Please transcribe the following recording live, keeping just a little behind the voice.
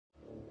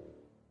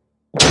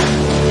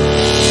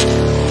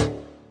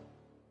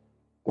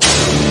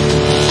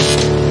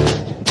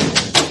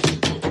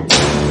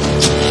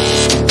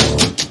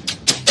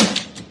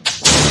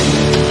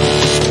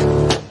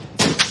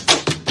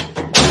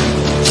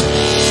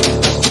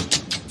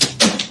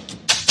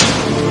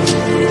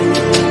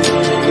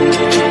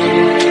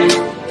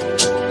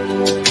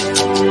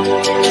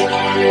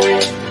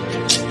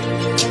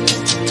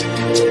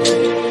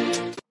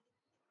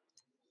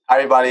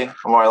everybody.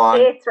 I'm Marlon.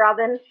 Hey, it's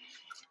Robin.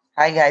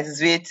 Hi guys, it's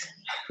Vit.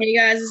 Hey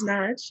guys, it's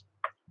Naj.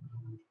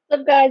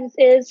 What's up, guys?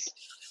 It's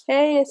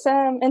Hey, it's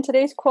Sam. And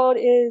today's quote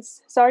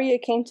is, "Sorry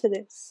it came to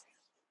this."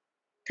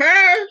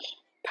 Purr.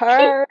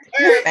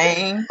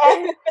 Dang.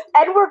 And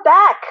we're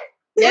back.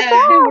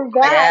 Yeah. we're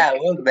back. Yeah,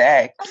 we're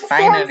back. Sam's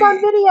Finally.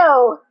 on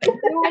video.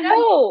 I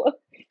know.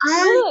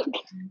 Look.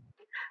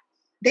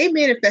 They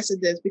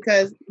manifested this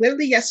because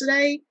literally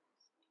yesterday,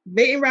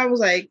 Vit and Rob was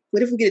like,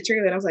 "What if we get a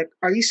trailer?" And I was like,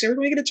 "Are you sure we're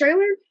gonna get a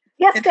trailer?"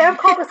 Yes, Sam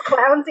called us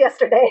clowns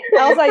yesterday.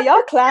 I was like,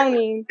 y'all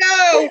clowning.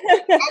 No.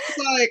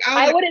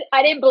 I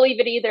didn't believe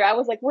it either. I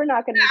was like, we're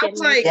not gonna I get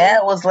was like, Yeah,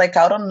 it was like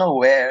out of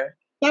nowhere.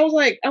 I was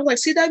like,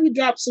 CW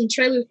dropped some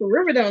trailers for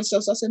Riverdale and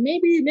stuff. So I said,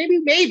 maybe.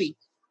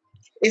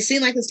 It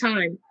seemed like it's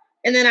time.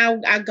 And then I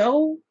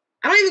don't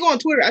even go on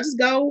Twitter. I just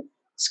go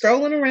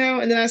scrolling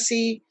around, and then I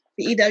see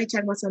the EW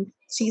talking about some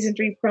season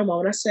 3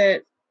 promo, and I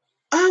said,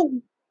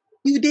 "Oh,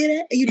 you did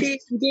it! You did!"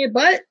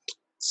 But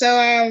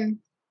so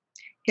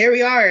here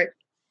we are,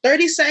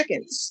 30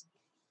 seconds.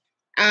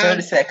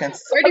 30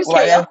 seconds. 30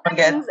 Why seconds. I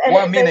forget And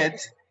 1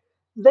 minute.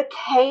 The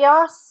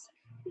chaos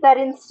that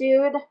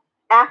ensued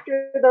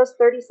after those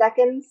 30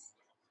 seconds.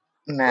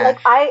 Nah. Like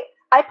I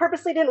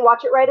purposely didn't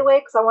watch it right away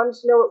because I wanted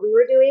to know what we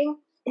were doing.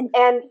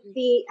 And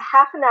the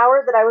half an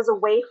hour that I was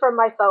away from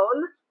my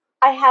phone,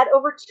 I had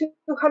over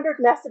 200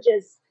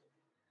 messages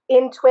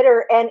in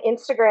Twitter and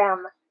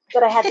Instagram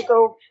that I had to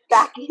go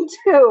back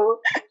into.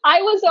 I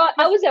was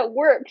at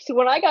work, so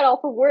when I got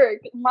off of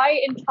work,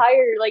 my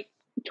entire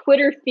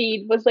Twitter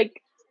feed was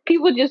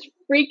people just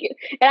freaking,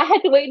 and I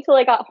had to wait until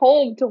I got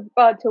home to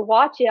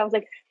watch it. I was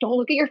like, "Don't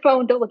look at your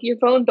phone! Don't look at your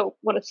phone! Don't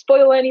want to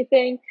spoil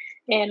anything."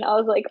 And I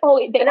was like, "Oh,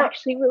 they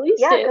actually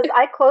released it." Yeah, it." because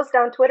I closed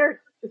down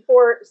Twitter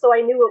before, so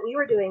I knew what we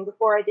were doing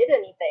before I did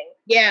anything.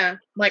 Yeah,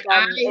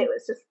 it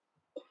was just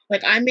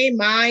I made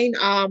mine.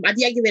 I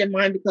deactivated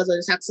mine because of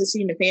the toxicity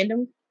in the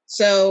fandom.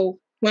 So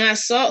when I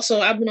saw,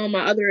 I've been on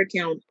my other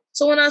account.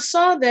 So when I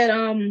saw that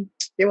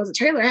there was a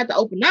trailer, I had to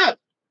open up.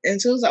 And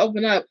as soon as I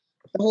opened up,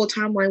 the whole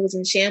timeline was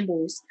in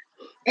shambles.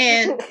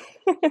 And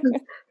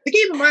to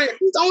keep in mind,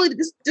 it's only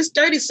just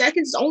 30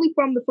 seconds. It's only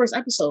from the first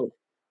episode.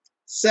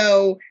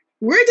 So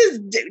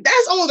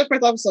that's only the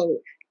first episode,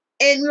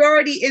 and we're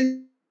already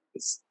in.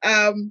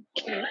 I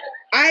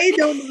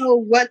don't know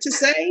what to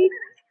say.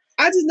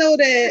 I just know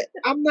that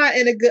I'm not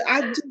in a good.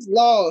 I just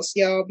lost,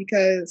 y'all,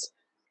 because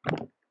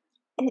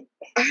I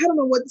don't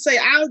know what to say.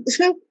 I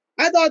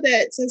thought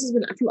that since it's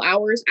been a few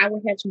hours, I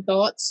would have some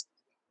thoughts.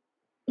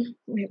 I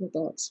have no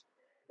thoughts.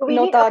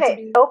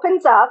 Okay,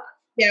 opens up.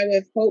 Yeah,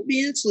 with Hope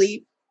being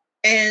asleep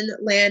and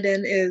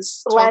Landon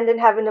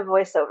having a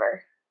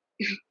voiceover.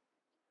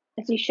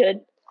 As he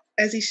should.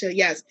 As he should,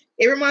 yes.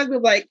 It reminds me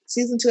of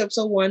season 2,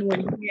 episode 1,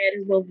 when he had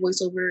his little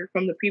voiceover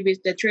from the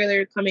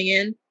trailer coming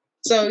in.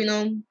 So,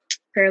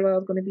 parallel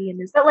is going to be in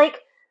this. But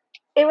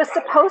this is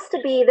supposed to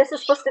be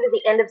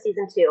the end of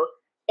season 2.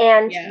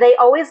 And they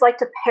always like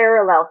to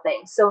parallel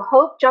things. So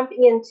Hope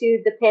jumping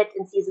into the pit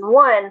in season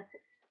 1,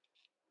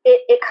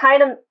 it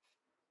kind of,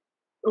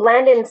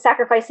 Landon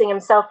sacrificing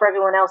himself for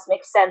everyone else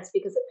makes sense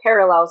because it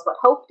parallels what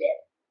Hope did,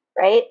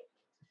 right?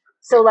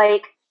 So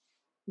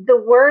the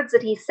words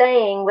that he's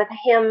saying with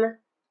him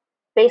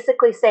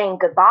basically saying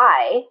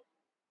goodbye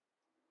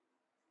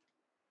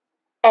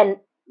and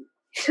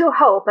to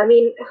Hope. I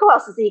mean, who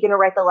else is he going to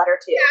write the letter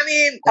to? Yeah, I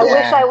mean, I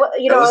wish I would,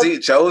 Josie.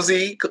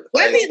 Josie,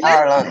 really?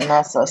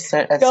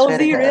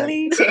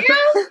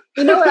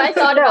 You know what I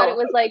thought about it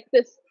was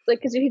this,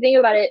 because if you think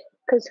about it,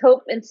 because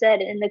Hope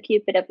said in the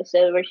Cupid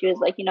episode where she was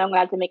like, I'm going to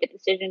have to make a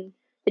decision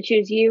to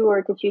choose you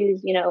or to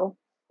choose,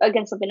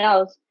 against something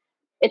else.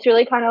 It's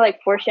really kind of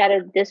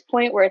foreshadowed at this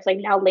point where it's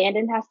now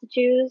Landon has to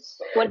choose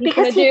what he's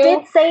going to do. Because he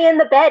did say in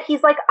the bed,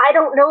 he's like, I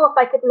don't know if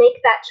I could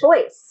make that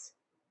choice.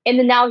 And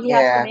then now he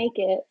has to make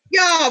it.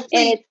 Yeah,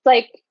 and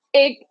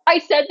it's I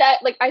said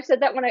that when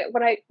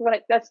I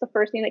that's the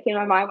first thing that came to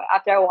my mind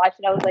after I watched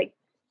it. I was like,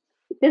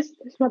 this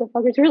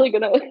motherfucker's really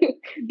gonna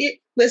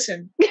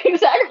listen,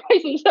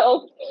 sacrifice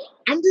himself.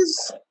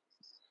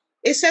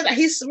 It said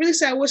he really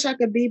said, I wish I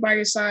could be by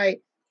your side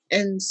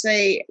and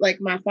say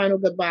my final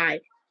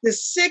goodbye. The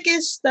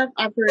sickest stuff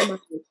I've heard in my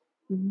life.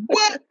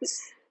 What?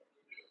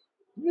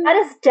 That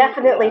is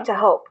definitely to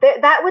Hope.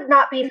 That would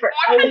not be for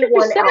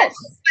anyone else.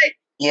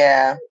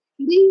 Yeah.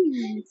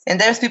 Please. And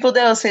there's people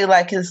that will say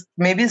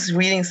maybe it's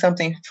reading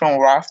something from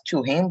Roth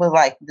to him, but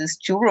this is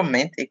too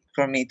romantic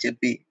for me to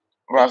be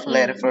Roth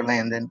letter for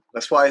Landon.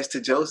 That's why it's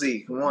to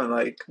Josie. Come on,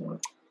 come on.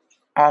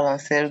 Alan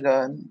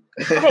Sergon.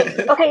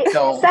 Okay.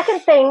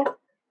 Second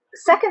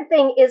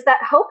thing is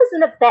that Hope is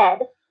in a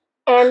bed,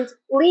 and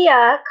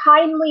Leah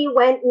kindly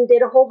went and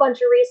did a whole bunch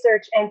of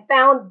research and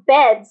found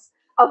beds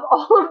of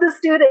all of the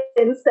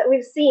students that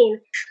we've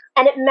seen,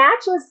 and it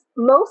matches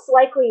most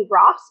likely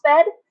Roth's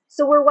bed.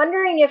 So we're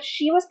wondering if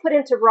she was put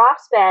into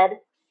Roth's bed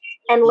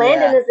and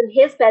Landon is in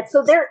his bed.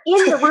 So they're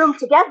in the room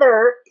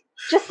together,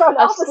 just on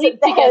opposite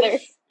beds. Together.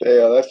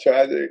 Yeah, that's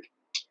tragic.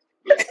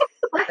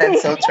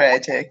 That's so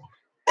tragic.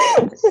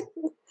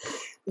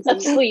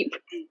 That's sleep.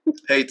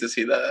 Hate to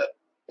see that.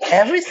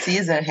 Every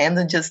season,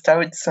 Hamden just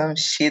started some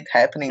shit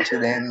happening to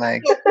them.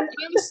 Like,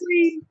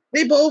 honestly,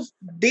 they both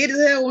dead as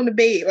hell on the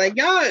bait. Like,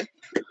 y'all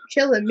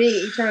killing me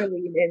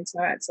eternally in the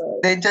inside. So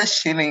they're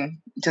just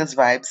chilling, just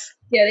vibes.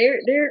 yeah,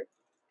 they're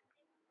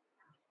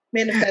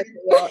manifesting.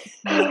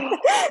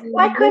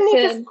 Why couldn't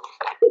he just?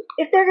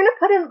 If they're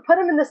gonna put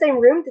them in the same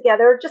room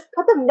together, just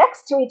put them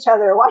next to each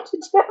other. Why did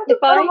you have to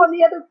put them on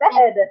the other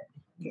bed?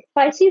 If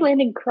I see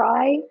Landon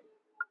cry,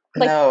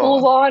 like No.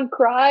 full on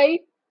cry.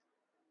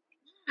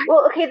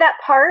 Well, okay, that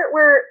part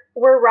where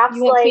Rock's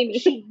like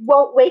she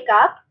won't wake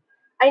up.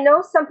 I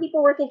know some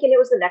people were thinking it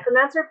was the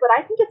necromancer, but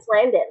I think it's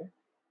Landon.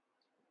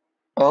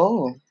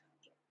 Oh,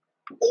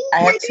 I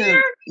had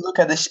to look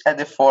at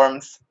the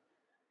forms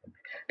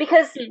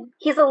because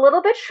he's a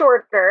little bit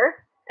shorter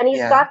and he's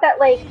got that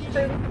like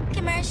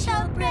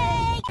commercial break.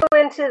 Go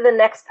into the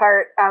next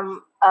part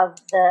of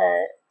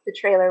the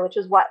trailer, which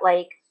is what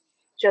like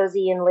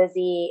Josie and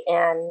Lizzie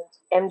and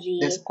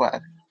MG. The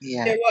squad.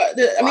 Yeah.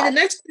 The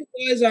next clip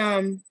was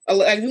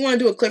like we want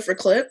to do a clip for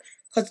clip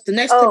because the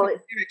next clip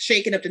is Eric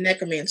shaking up the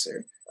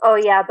necromancer. Oh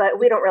yeah, but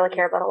we don't really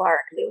care about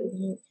Alaric, do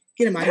we?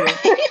 Get him out of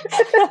here.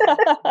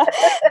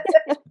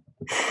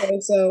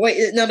 So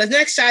wait, no, the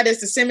next shot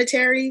is the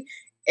cemetery,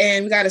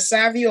 and we got a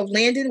side view of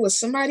Landon with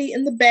somebody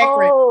in the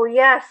background. Oh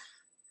yes.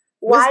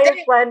 Why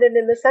is Landon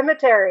in the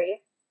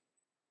cemetery?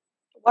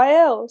 Why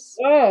else?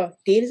 Oh,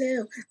 dead as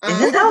hell.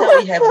 Isn't that how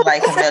we have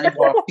like a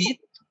Malivore pit?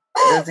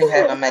 Doesn't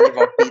have a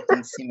Malivore pit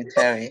in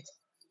cemetery.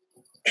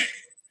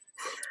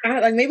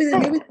 Like maybe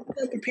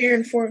they're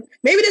preparing for.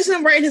 Maybe there's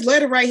something right in his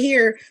letter right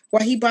here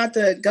where he about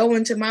to go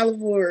into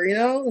Malivore. You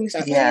know, he's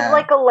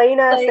like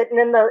Elena sitting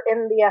in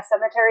the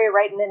cemetery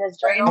writing in his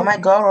journal. Oh my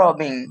God,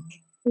 Robin!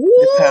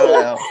 The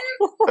parallel.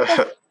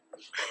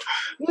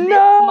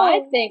 No.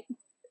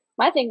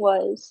 My thing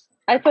was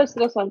I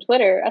posted this on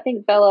Twitter. I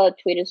think Bella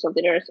tweeted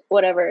something or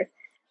whatever.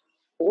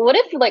 What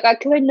if like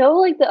because I know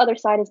like the other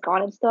side is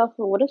gone and stuff,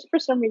 but what if for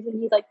some reason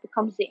he like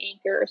becomes the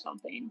anchor or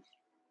something?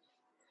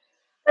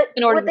 But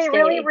would they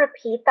really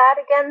repeat that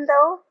again,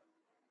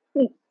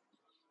 though?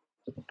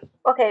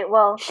 Okay,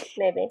 well,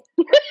 maybe.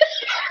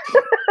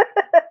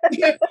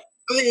 I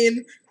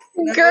mean,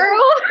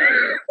 girl.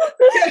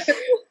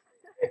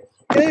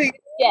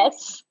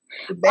 Yes,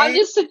 I'm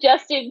just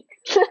suggesting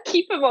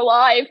keep him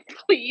alive,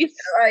 please.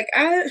 Like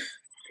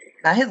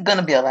now he's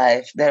gonna be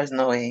alive. There's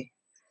no way.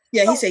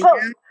 Yeah, he said.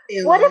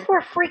 What if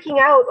we're freaking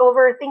out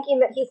over thinking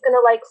that he's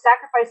gonna like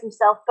sacrifice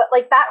himself? But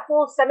like that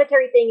whole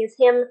cemetery thing is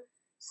him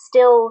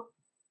still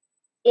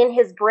in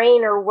his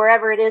brain or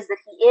wherever it is that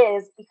he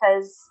is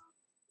because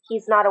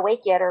he's not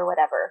awake yet or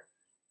whatever.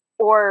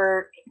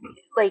 Or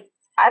like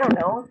I don't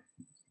know.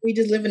 We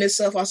just living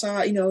himself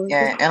outside, you know.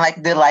 Yeah, and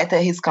like the light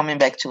that he's coming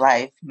back to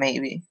life,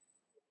 maybe.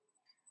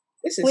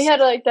 We had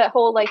like that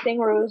whole like thing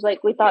where it was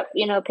like we thought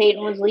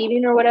Peyton was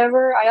leaving or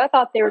whatever. I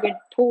thought they were gonna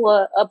pull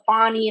a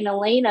Bonnie and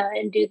Elena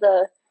and do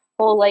the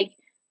whole like,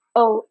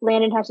 oh,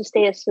 Landon has to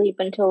stay asleep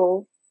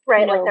until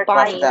like they're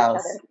Bonnie tied to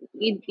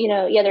each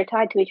other. They're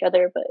tied to each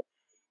other, but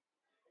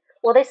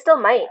well, they still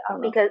might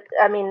because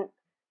I mean,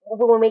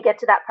 when we get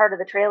to that part of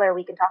the trailer,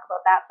 we can talk about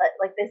that. But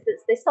like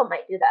they still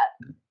might do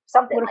that,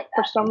 something what like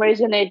if for some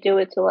reason they do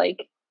it to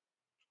like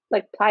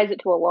ties it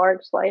to a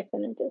large life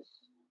and it just.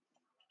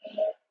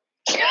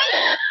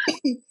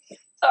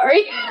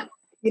 Sorry. I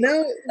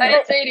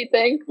didn't say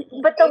anything.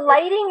 But the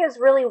lighting is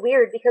really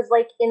weird because,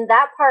 like, in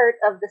that part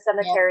of the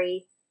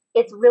cemetery,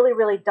 it's really,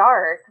 really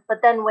dark.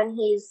 But then when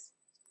is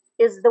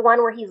the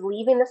one where he's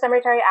leaving the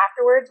cemetery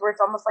afterwards, where it's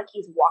almost like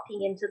he's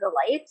walking into the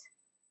light.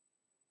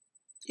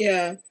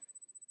 Yeah.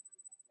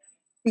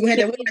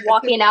 He's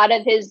walking out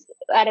of his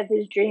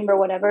dream or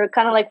whatever,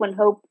 kind of like when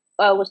Hope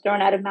was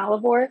thrown out of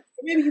Malivore.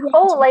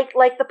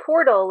 Like the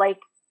portal. Like,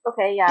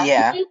 okay, yeah.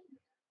 Yeah.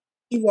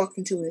 He walked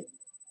into it.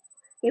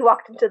 He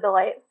walked into the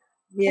light.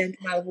 Yeah,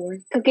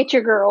 Malivore. Go get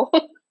your girl.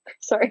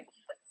 Sorry.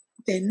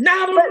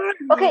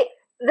 Okay,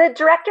 the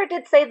director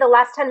did say the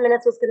last 10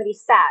 minutes was going to be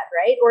sad,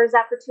 right? Or is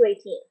that for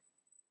 218?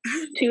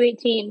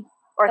 218.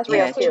 Or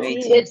 302?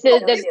 It's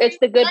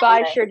the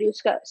goodbye sure do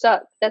suck.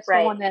 That's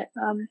the one that.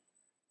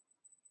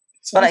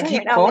 But like he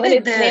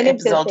quoted the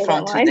episode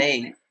from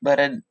today, but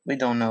we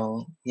don't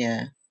know.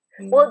 Yeah.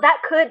 Well,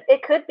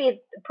 it could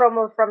be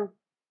promo from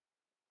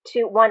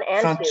 1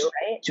 and 2,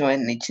 right? 2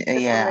 and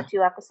yeah. From the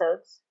 2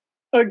 episodes.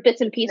 Or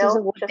bits and pieces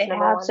of what they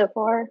have so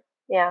far.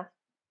 Yeah.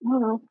 I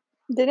don't know.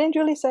 Didn't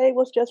Julie say it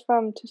was just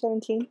from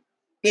 217?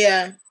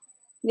 Yeah.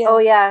 Oh,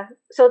 yeah.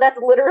 So that's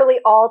literally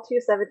all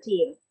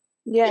 217.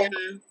 Yeah.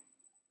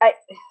 God.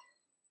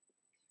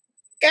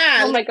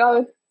 Oh, my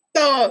God.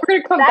 So we're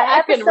going to come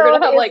back and we're going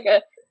to have like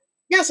a...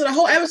 Yeah, so the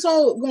whole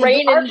episode...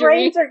 Our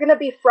brains are going to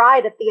be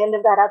fried at the end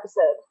of that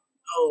episode.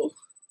 Oh.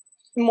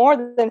 More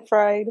than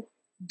fried.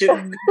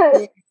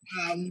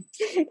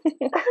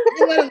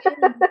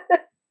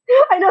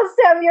 I know,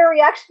 Sam, your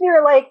reaction, you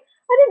were like,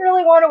 I didn't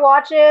really want to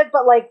watch it,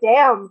 but like,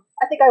 damn,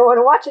 I think I want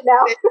to watch it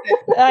now.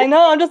 I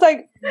know, I'm just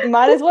like,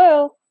 might as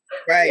well.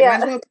 Right, might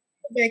as well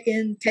come back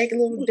and take a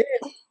little dip.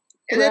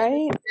 And right.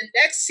 Then the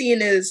next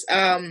scene is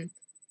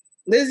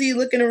Lizzie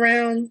looking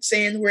around,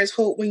 saying, "Where's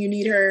Hope when you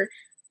need her?"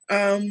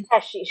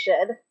 As she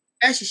should.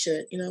 As she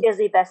should,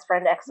 Izzy, best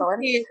friend, excellent.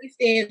 We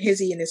stand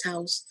Izzy in his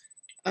house.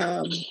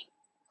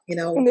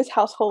 In this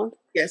household.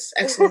 Yes,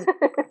 excellent.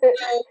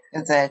 So,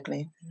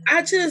 Exactly.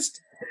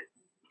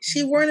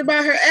 She worried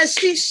about her as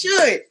she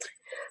should.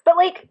 But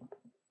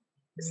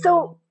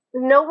so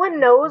no one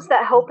knows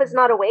that Hope is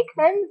not awake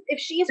then? If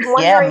she's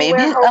wondering maybe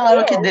where Hope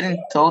Alaric is, didn't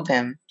told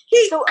him.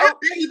 He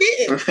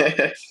didn't. So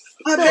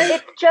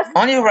it's just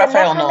Only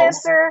Raphael knows.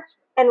 Necromancer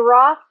and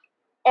Roth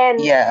and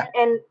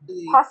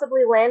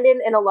possibly Landon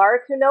and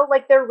Alaric who know.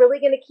 They're really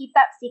going to keep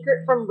that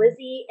secret from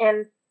Lizzie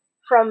and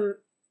from.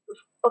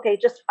 Okay,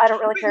 I don't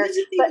really care,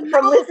 but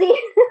from Lizzie.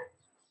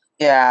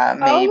 Yeah,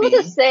 maybe. I was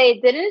going to say,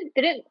 didn't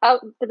that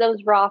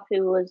was Roth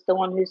who was the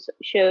one who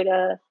showed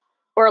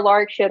or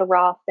Alaric showed a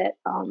Roth that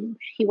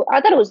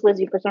I thought it was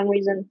Lizzie for some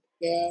reason.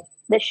 Yeah.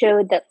 That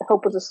showed that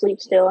Hope was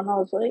asleep still, and I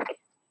was like,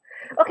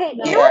 okay,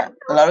 you know yeah,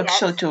 what Alaric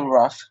showed to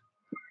Roth.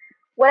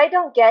 What I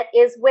don't get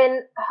is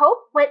when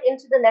Hope went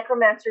into the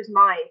Necromancer's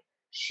mind,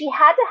 she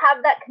had to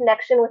have that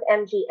connection with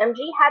MG. MG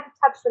had to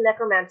touch the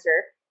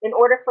Necromancer in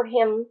order for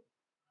him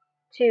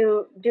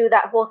to do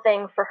that whole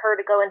thing for her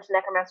to go into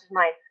Necromancer's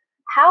mind.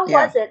 How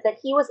was it that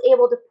he was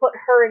able to put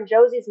her in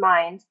Josie's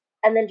mind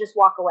and then just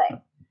walk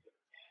away?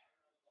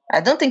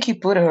 I don't think he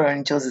put her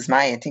in Josie's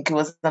mind. I think it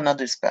was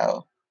another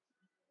spell.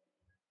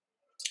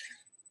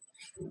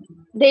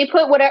 They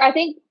put whatever. I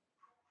think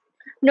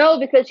no,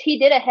 because he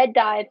did a head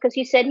dive. Because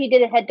he said he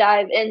did a head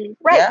dive, and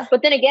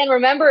But then again,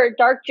 remember,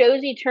 Dark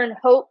Josie turned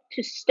Hope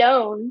to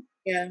stone.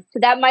 Yeah. So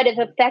that might have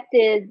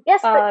affected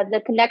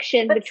the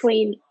connection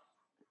between.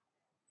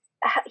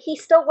 He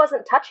still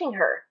wasn't touching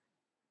her.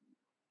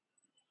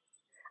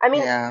 I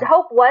mean,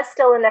 Hope was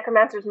still in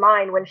Necromancer's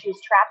mind when she was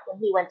trapped when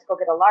he went to go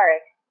get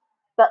Alaric.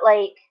 But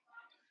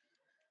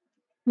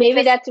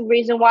maybe that's the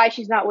reason why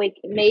she's not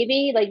waking.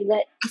 Maybe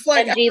that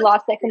MG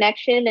lost that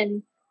connection,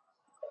 and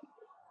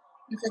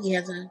I think he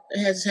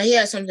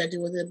has something to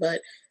do with it.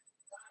 But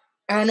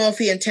I don't know if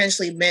he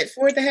intentionally meant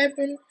for it to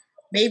happen.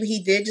 Maybe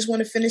he did just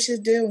want to finish his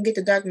deal and get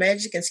the dark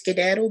magic and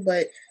skedaddle.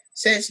 But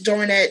since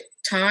during that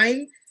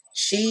time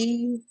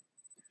she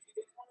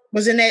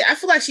was in that, I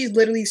feel like she's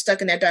literally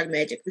stuck in that dark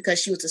magic because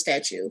she was a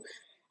statue.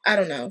 I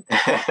don't know.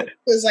 It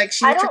was like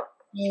she. I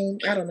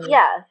don't know.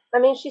 Yeah, I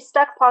mean, she's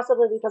stuck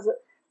possibly because.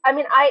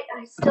 I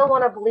still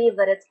want to believe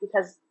that it's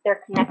because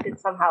they're connected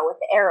somehow with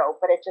the arrow,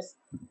 but it just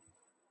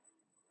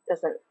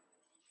doesn't.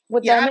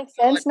 Would that make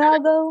sense now,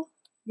 though?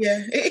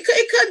 Yeah, it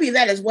could be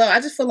that as well.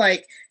 I just feel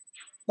like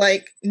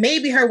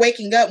maybe her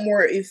waking up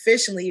more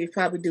efficiently is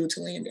probably due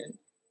to Landon,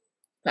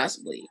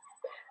 possibly.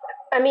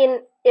 I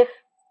mean, if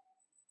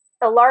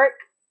Alaric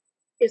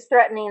is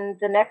threatening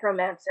the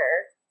Necromancer,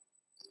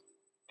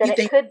 then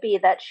it could be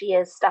that she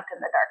is stuck in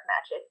the dark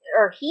magic,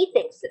 or he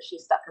thinks that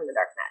she's stuck in the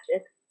dark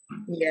magic.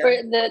 Yeah.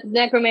 Or the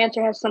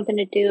Necromancer has something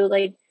to do,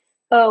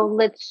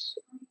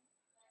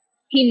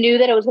 he knew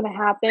that it was going to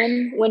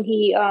happen when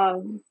he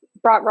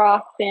brought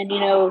Roth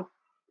and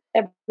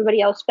everybody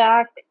else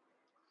back.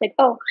 Let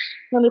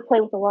me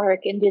play with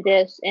Alaric and do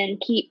this and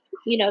keep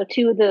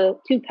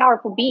two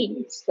powerful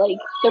beings.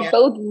 They're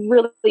both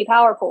really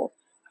powerful,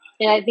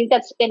 and I think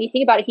and you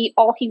think about it,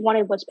 all he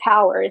wanted was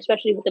power,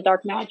 especially with the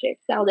dark magic.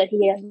 Now that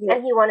he has,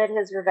 and he wanted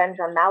his revenge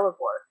on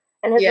Malivore,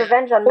 and his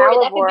revenge on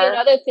Malivore. That could be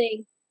another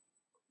thing.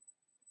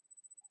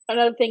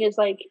 Another thing is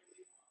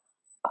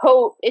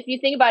Hope. If you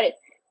think about it,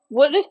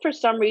 what if for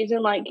some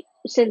reason,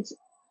 since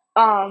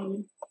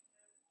the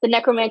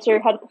Necromancer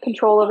had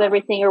control of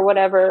everything or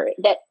whatever,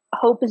 that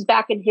Hope is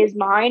back in his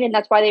mind, and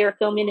that's why they were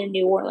filming in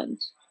New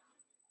Orleans.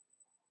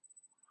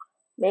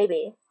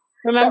 Maybe.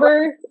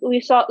 Remember,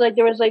 we saw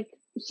there was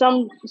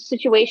some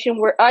situation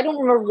where I don't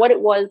remember what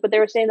it was, but they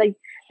were saying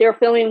they were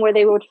filming where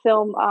they would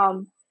film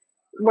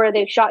where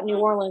they shot New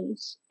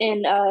Orleans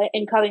in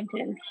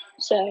Covington.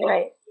 So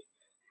right.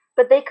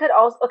 But they could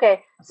also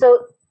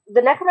so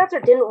the Necromancer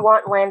didn't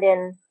want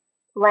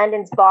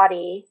Landon's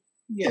body.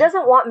 Yeah. He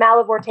doesn't want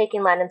Malivore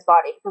taking Landon's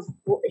body because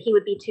he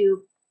would be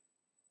too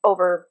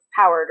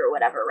overpowered or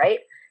whatever, right?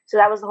 So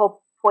that was the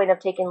whole point of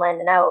taking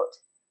Landon out.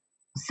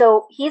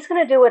 So he's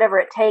going to do whatever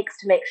it takes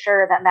to make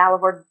sure that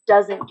Malivore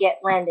doesn't get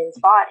Landon's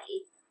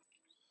body.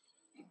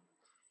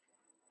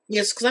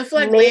 Yes, because I feel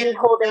like maybe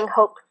holding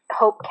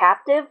Hope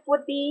captive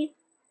would be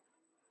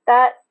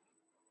that,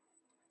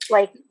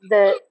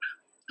 the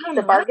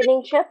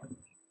bargaining chip.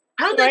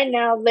 Right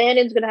now,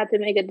 Landon's gonna have to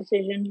make a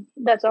decision.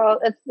 That's all.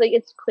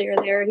 It's clear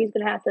there. He's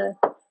gonna have to.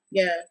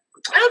 Yeah,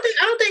 I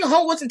don't think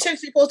Hope was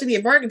intentionally supposed to be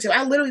a bargain chip.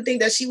 I literally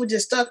think that she was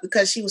just stuck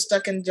because she was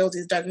stuck in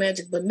Josie's dark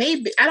magic. But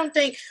maybe I don't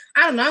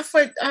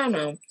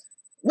know.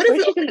 What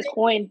if she's in the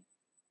coin?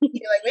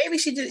 Yeah, maybe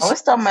she just. I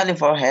always thought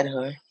Malivore had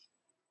her.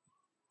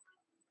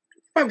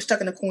 Probably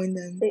stuck in the coin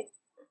then.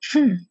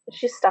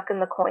 She's stuck in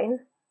the coin.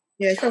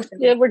 Yeah,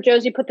 where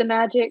Josie put the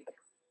magic.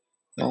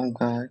 Oh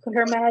God. Put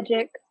her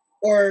magic.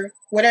 Or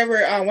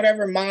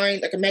whatever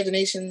mind,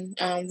 imagination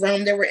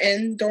realm they were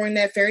in during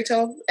that fairy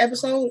tale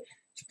episode.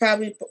 She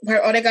probably,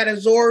 they got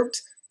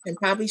absorbed and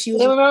probably she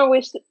was. And remember,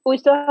 we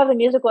still have the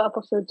musical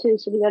episode too,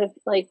 so we gotta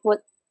like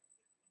what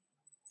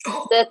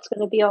that's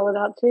gonna be all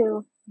about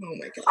too. Oh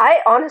my god!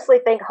 I honestly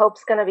think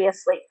Hope's gonna be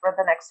asleep for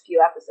the next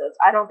few episodes.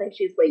 I don't think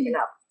she's waking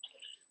up.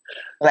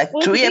 Like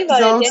What do 3 you think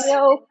about it, episodes.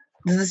 Danielle?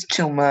 This is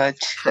too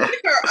much.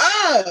 Pick her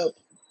up.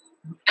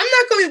 I'm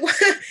not going to.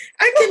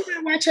 I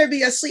cannot watch her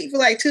be asleep for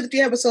like 2 to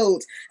 3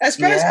 episodes.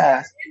 Especially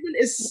Yeah. Brandon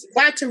is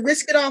about to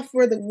risk it all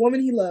for the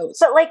woman he loves.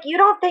 But like, you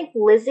don't think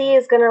Lizzie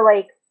is gonna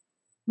like?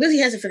 Lizzie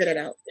hasn't figured it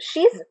out.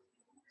 She's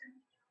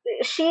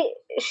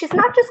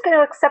not just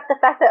gonna accept the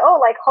fact that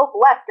like Hope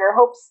left or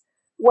Hope's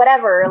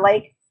whatever.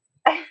 Like,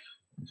 I'm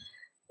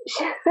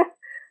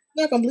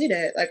not gonna believe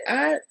that. Like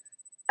I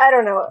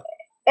don't know.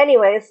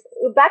 Anyways,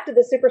 back to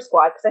the Super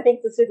Squad because I think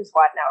it's the Super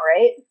Squad now,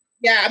 right?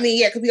 Yeah, I mean,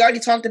 yeah, because we already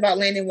talked about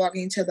Landon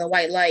walking into the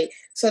white light.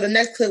 So the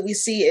next clip we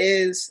see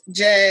is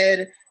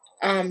Jed,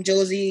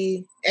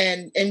 Josie,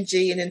 and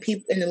MG, and then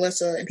people and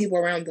Alyssa and people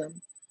around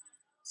them.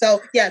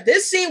 So yeah,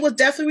 this scene was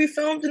definitely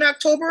filmed in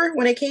October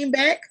when it came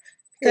back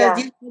because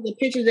these were the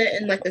pictures that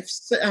and like the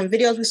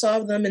videos we saw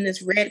of them in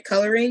this red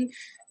coloring.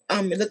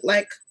 It looked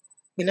like,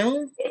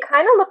 it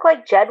kind of looked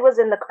like Jed was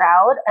in the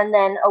crowd, and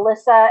then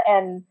Alyssa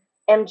and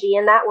MG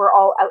and that were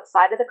all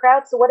outside of the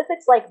crowd. So what if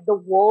it's like the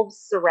wolves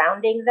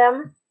surrounding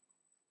them?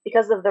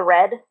 Because of the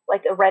red,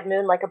 like a red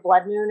moon, like a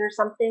blood moon or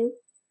something.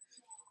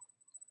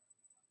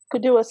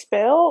 Could do a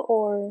spell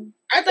or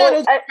I thought it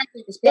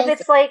was a spell.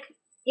 If it's like,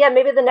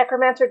 maybe the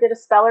necromancer did a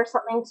spell or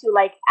something to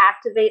like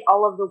activate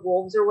all of the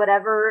wolves or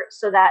whatever,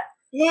 so that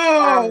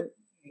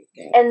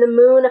and the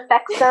moon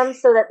affects them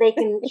so that they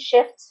can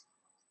shift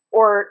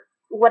or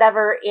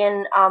whatever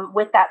in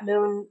with that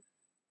moon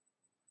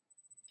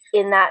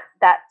in that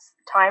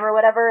time or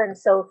whatever, and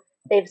so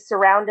they've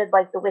surrounded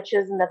like the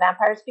witches and the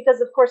vampires because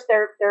of course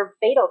they're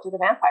fatal to the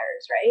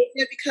vampires, right?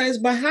 Yeah, because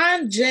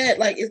behind Jed,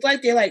 like it's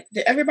like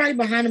everybody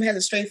behind him has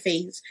a straight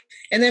face,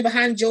 and then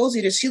behind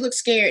Josie, she looks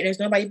scared, and there's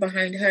nobody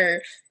behind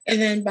her, and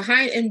then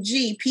behind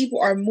MG, people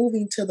are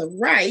moving to the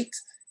right,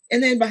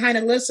 and then behind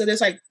Alyssa,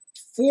 there's like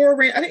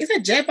 4. I think is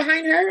that Jed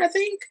behind her? I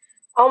think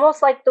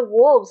almost like the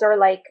wolves are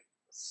like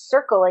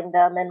circling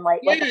them and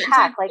like a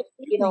pack, like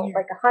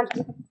like a hunt.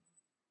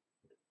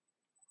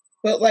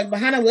 But like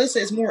behind Alyssa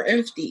is more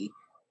empty.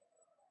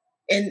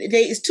 And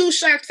it's 2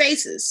 shocked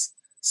faces.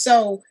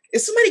 So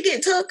is somebody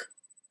getting took?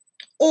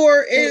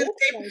 Or is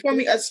they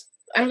performing I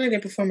don't think they're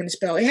performing a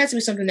spell. It has to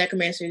be something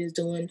Necromancer is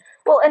doing.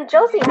 Well, and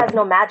Josie has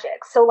no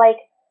magic. So like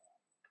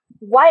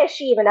why is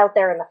she even out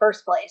there in the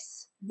first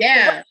place?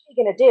 Yeah. What is she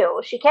gonna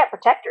do? She can't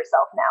protect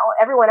herself now.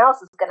 Everyone else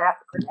is gonna have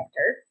to protect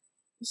her.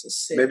 This is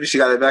sick. Maybe she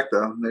got it back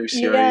though. Maybe she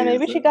she got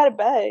it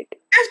back.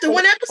 After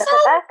one episode?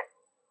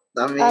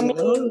 I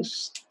mean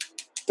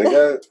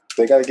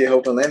they gotta get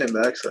Hope and Landon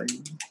back, so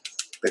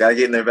they gotta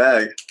get in their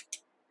bag.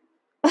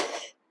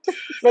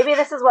 Maybe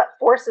this is what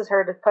forces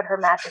her to put her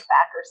magic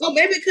back or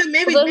something.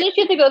 Maybe. Well, doesn't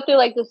she have to go through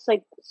like this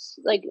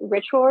like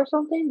ritual or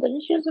something?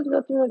 Doesn't she have to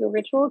go through like a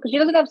ritual? Because she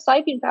doesn't have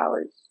psychic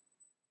powers.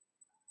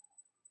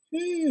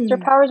 Her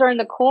powers are in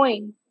the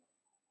coin.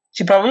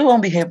 She probably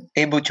won't be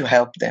able to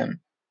help them.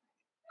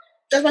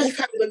 That's why she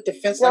probably looked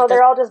defensive. No,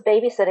 they're all just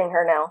babysitting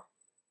her now.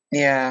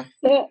 Yeah.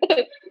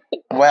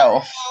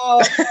 Well.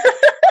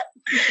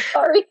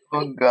 Sorry.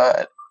 Oh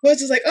God. Well,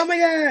 it's just like, oh my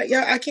God,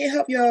 y'all, I can't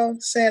help y'all.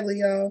 Sadly,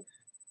 y'all.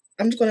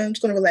 I'm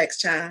just gonna relax,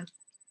 child.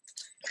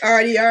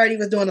 Already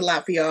was doing a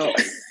lot for y'all.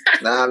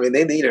 Nah, I mean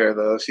they need her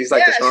though. She's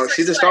like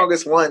she's the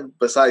strongest one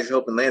besides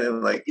Hope and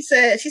Landon. Like she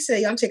said,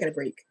 yeah, I'm taking a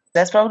break.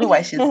 That's probably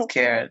why she's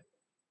scared.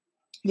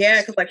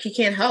 Yeah, because like she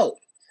can't help.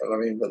 I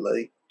mean, but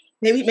like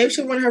maybe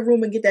she'll run her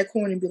room and get that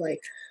coin and be like,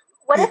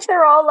 what if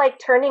they're all like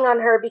turning on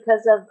her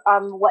because of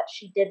what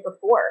she did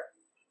before?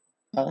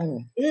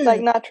 Oh. Like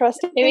not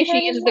trusting. Maybe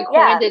she uses the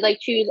coin to like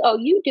choose. Oh,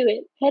 you do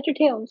it. Heads or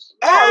tails.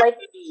 Yeah,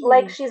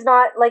 like she's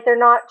not like they're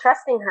not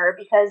trusting her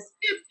because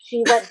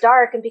she went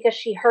dark and because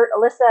she hurt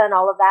Alyssa and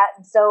all of that,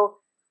 and so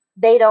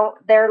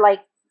they're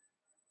like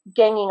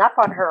ganging up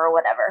on her or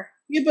whatever.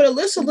 Yeah, but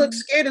Alyssa looked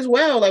scared as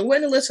well. Like,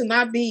 wouldn't Alyssa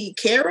not be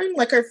caring?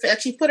 Like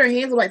she put her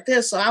hands like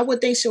this, so I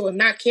would think she would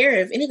not care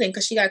if anything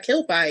because she got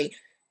killed by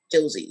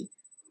Josie.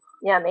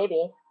 Yeah,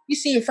 maybe. You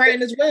seem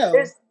frightened as well.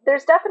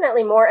 There's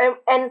definitely more,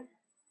 and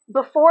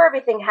before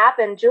everything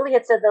happened, Julie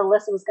had said that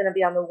Alyssa was going to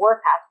be on the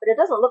warpath, but it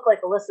doesn't look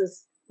like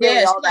Alyssa's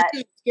really all that.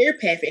 Like a scared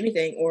path, if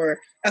anything, or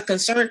a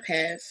concerned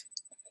path.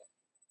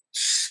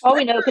 Oh,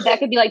 we know, because that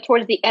could be like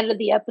towards the end of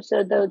the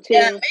episode, though, too.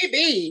 Yeah,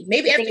 maybe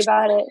after think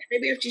about it.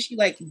 Maybe if she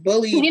like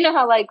bullied. You know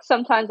how like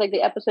sometimes like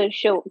the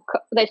episodes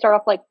they start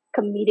off like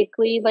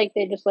comedically, like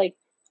they just like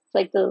it's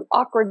like the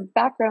awkward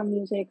background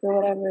music or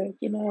whatever,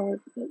 you know.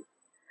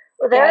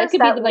 Well, there it could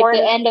be like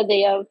the end of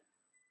the.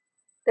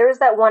 There was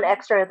that one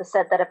extra that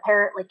said that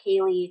apparently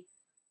Kaylee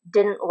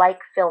didn't like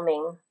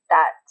filming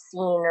that scene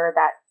or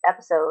that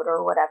episode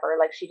or whatever.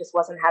 Like she just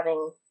wasn't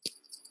having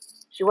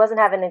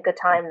a good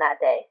time that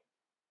day.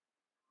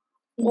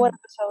 What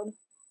episode?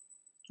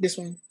 This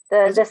one.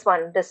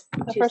 This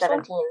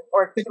 217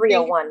 or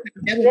 301.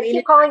 They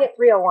keep calling it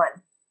 301.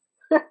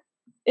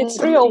 It's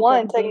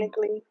 301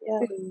 technically. Yeah.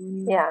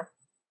 Yeah.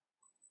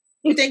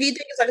 You think it's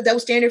like a double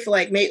standard for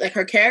like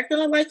her character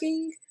not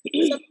liking?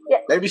 Yeah.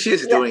 Maybe she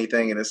doesn't do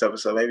anything in this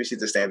episode. Maybe she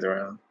just stands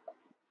around.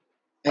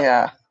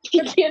 Yeah. She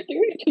can't do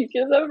anything. She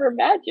doesn't have her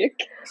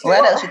magic.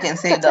 What else you can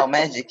say without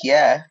magic?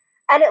 Yeah.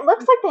 And it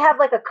looks like they have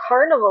like a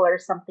carnival or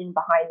something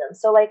behind them.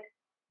 So like,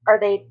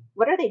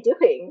 what are they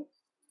doing?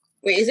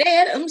 Wait, is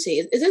that? Let me see.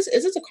 Is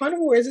this a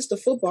carnival or is this the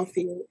football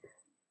field?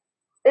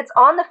 It's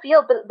on the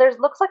field, but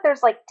looks like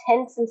there's like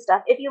tents and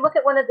stuff. If you look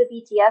at one of the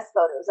BTS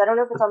photos, I don't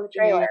know if it's on the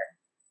trailer,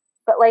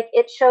 but like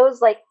it shows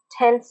like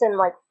tents and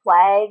like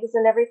flags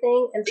and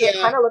everything, and so it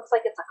kind of looks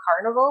like it's a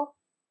carnival.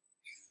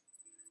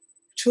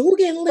 True,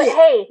 getting lit. But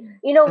hey,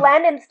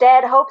 Landon's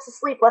dead. Hope's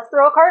asleep. Let's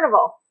throw a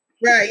carnival.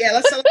 Right? Yeah,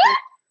 let's celebrate.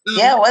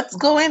 Yeah, what's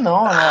going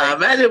on?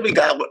 Imagine we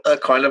got a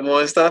carnival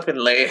and stuff,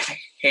 and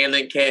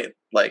Landon can't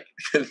like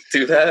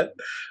do that.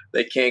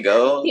 They can't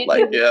go. Kiss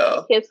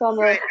on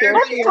the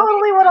That's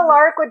totally what a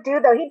Lark would do,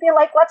 though. He'd be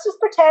like, "Let's just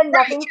pretend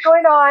nothing's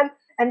going on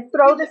and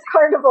throw this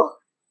carnival."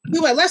 Be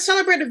like, let's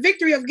celebrate the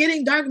victory of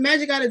getting dark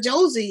magic out of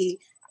Josie,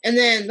 and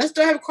then let's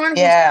still have a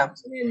carnival. Yeah,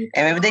 and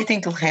maybe they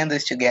think to hand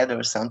this together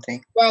or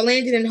something. While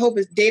Landon and Hope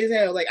is dead as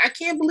hell. Like, I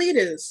can't believe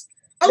this.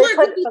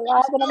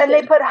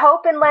 They put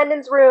Hope in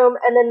Landon's room,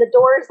 and then the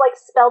door is like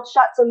spelled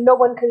shut, so no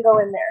one can go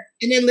in there.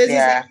 And then Lizzie's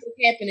like, what's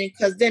happening?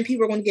 Because then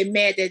people are going to get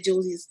mad that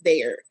Josie's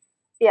there.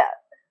 Yeah.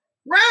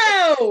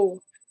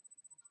 Wow.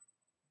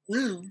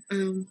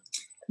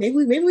 Maybe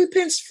we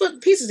pinch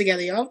pieces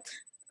together, y'all.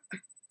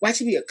 Why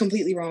should be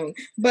completely wrong?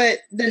 But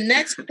the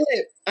next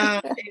clip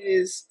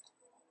is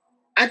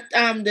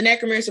the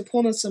necromancer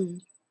pulling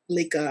some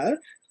liquor,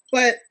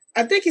 but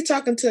I think he's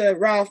talking to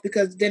Ralph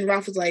because then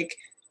Ralph was like,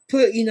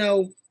 put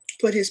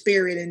his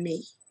spirit in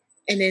me,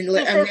 and then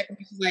necromancer's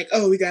like,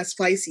 oh, we got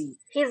spicy.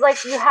 He's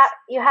like, you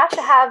have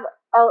to have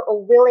a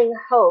willing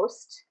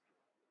host.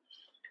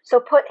 So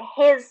put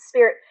his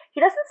spirit. He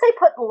doesn't say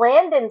put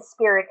Landon's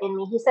spirit in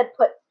me. He said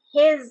put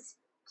his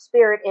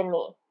spirit in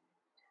me.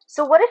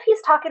 So what if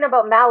he's talking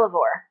about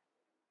Malivore?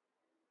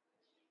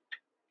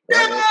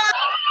 No!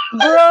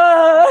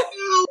 Bruh!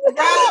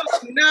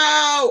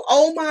 No!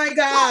 Oh my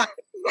God!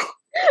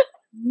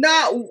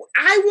 No!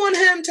 I want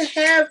him to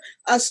have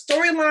a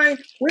storyline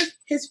with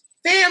his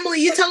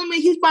family. You're telling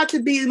me he's about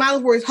to be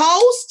Malivore's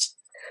host?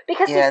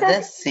 Because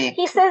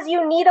he says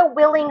you need a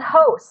willing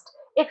host.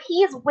 If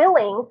he is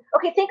willing,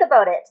 okay, think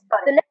about it.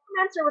 The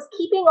necromancer was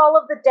keeping all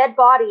of the dead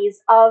bodies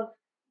of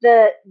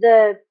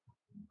the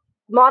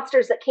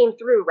monsters that came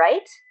through,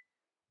 right?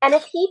 And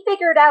if he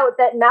figured out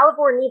that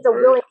Malivore needs a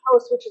willing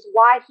host, which is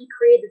why he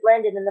created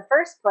Landon in the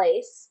first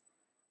place,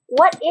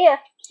 what if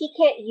he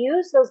can't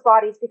use those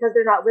bodies because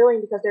they're not willing,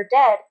 because they're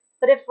dead?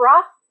 But if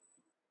Roth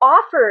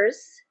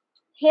offers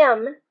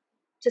him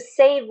to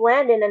save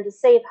Landon and to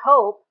save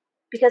Hope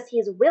because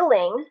he's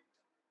willing,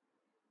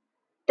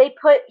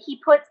 because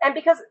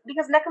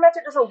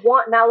Necromancer doesn't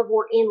want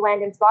Malivore in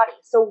Landon's body.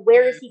 So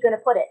where is he going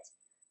to put it?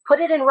 Put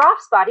it in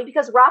Roth's body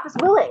because Roth is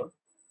willing.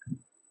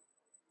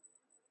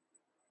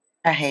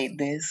 I hate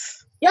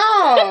this.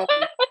 Y'all.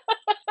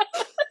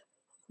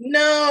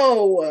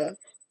 No.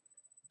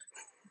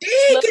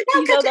 Dang,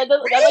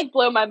 that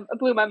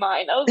blew my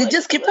mind. They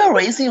just keep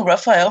erasing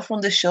Raphael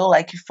from the show,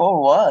 like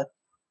for what?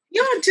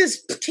 Y'all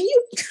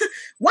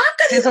why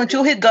could Season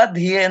 2 he got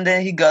here and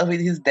then he got with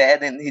his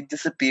dad and he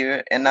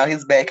disappeared and now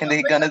he's back and then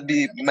he's gonna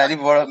be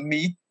Malivore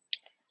me.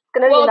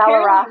 Gonna be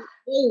Malivore.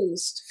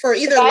 For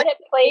either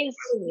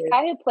the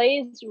guy who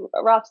plays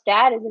Roth's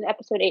dad is in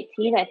episode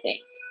 18, I think.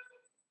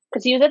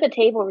 Because he was at the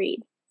table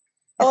read.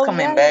 He's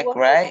coming back,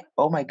 right?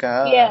 Oh my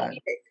God. Yeah.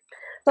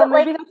 So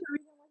maybe that's the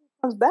reason why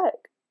he comes back.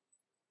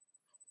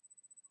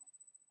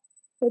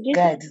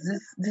 Guys,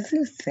 this is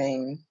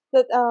insane.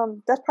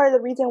 That's part of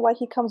the reason why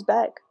he comes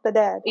back, the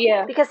dad.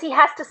 Yeah. Because he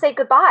has to say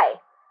goodbye.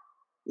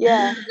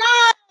 Yeah.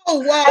 No!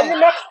 Wow. And the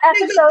next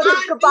episode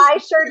is Goodbye,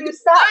 Sure You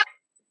Suck.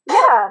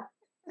 Yeah.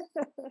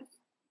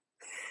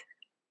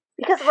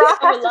 Because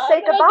Roth has to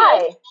say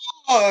goodbye.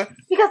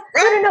 Because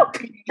no.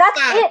 That's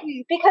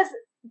it. Because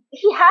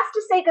he has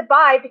to say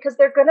goodbye because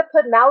they're gonna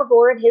put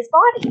Malivore in his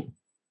body.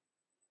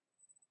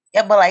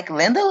 Yeah, but like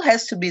Lando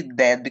has to be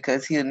dead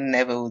because he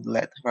never would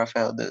let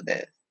Raphael do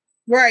that.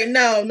 Right,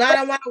 no, not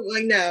on my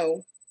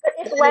no. But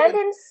if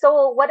Landon's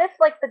soul, what if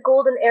like the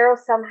golden arrow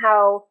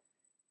somehow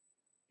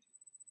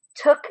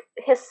took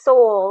his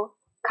soul?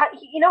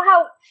 You know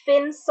how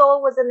Finn's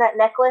soul was in that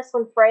necklace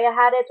when Freya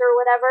had it or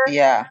whatever?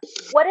 Yeah.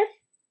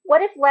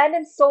 What if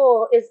Landon's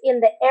soul is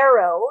in the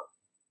arrow,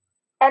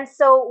 and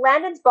so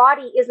Landon's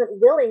body isn't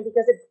willing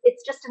because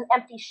it's just an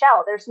empty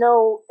shell. There's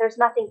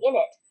nothing in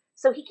it,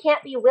 so he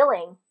can't be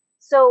willing.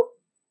 So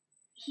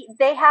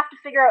they have to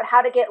figure out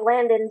how to get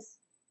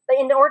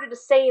in order to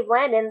save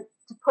Landon,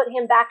 to put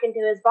him back into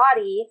his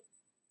body,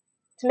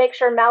 to make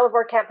sure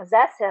Malivore can't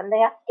possess him. They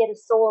have to get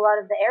his soul out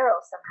of the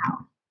arrow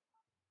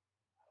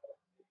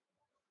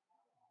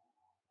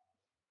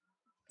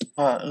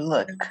somehow.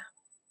 Look.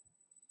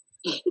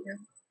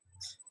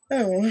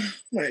 Oh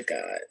my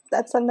God.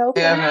 That's a no for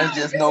me. There's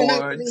just no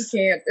words.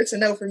 It's a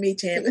no for me,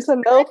 champ. It's a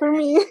no for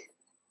me.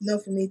 No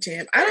for me,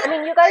 champ. I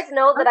mean, you guys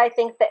know that I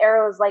think the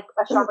arrow is like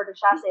a chambre de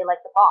chasse, like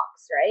the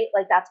box, right?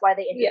 Like that's why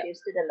they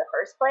introduced it in the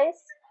first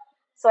place.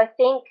 So I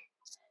think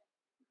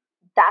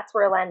that's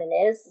where Landon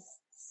is.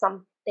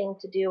 Something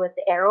to do with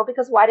the arrow,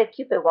 because why did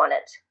Cupid want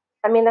it?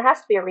 I mean, there has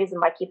to be a reason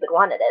why Cupid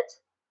wanted it.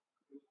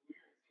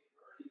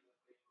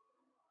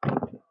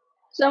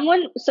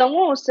 Someone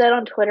said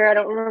on Twitter, I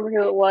don't remember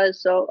who it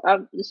was, so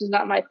this is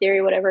not my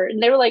theory, whatever.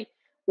 And they were like,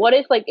 "What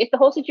if if the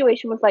whole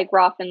situation was like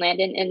Roth and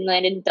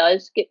Landon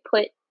does get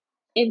put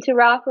into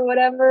Roth or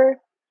whatever?"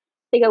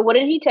 They go,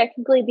 "Wouldn't he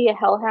technically be a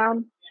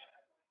hellhound?"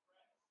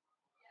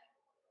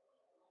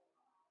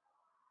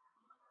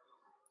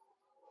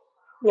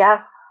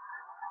 Yeah.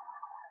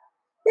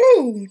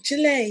 Ooh,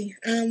 Chile.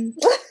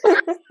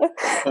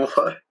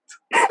 What?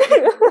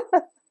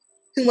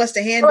 Who wants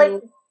to handle?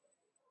 Like,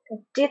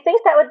 do you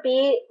think that would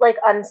be like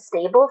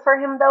unstable for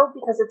him though?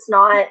 Because it's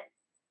not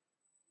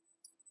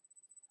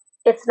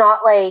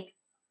like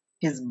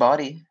His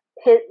body.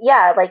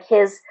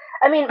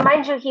 I mean,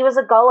 mind you, he was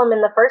a golem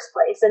in the first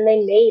place, and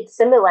they made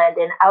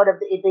Similandon out of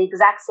the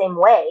exact same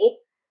way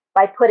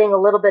by putting a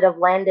little bit of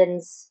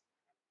Landon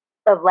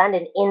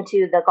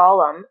into the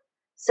golem.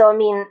 So I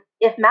mean,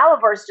 if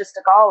Malivor's just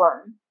a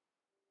golem,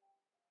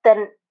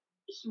 then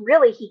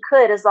he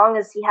could, as long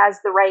as he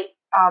has the right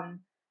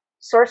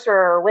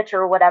sorcerer or witch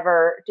or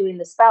whatever doing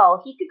the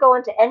spell, he could go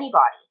into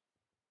anybody.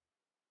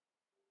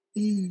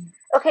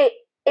 Okay,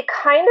 it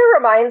kind of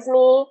reminds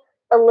me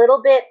a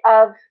little bit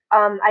of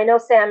I know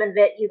Sam and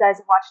Vit, you guys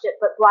have watched it,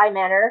 but Bly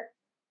Manor,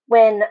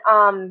 when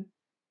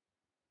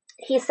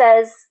he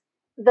says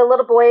the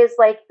little boy is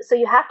like, so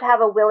you have to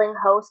have a willing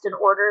host in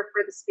order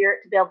for the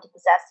spirit to be able to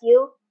possess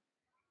you.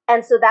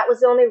 And so that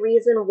was the only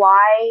reason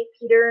why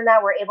Peter and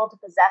I were able to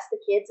possess the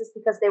kids, is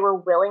because they were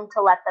willing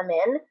to let them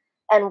in.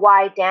 And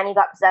why Danny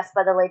got possessed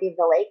by the Lady of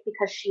the Lake,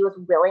 because she was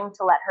willing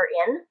to let her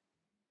in.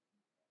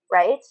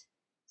 Right?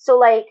 So,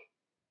 like,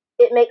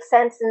 it makes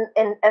sense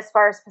in as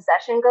far as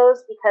possession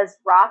goes, because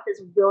Roth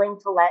is willing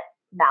to let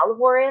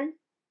Malivore in.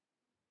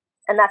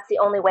 And that's the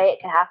only way it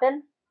can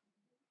happen.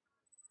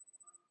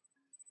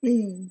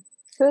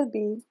 Could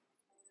be.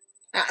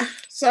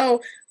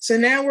 So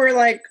now we're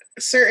like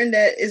certain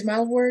that is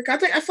Malivore. I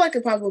feel like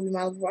it probably will be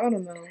Malivore. I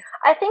don't know.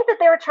 I think that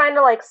they were trying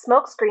to like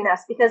smoke screen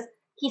us, because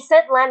he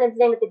said Landon's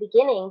name at the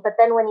beginning, but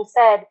then when he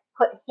said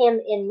put him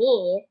in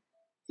me,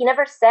 he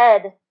never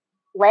said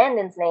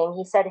Landon's name.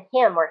 He said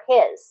him or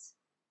his.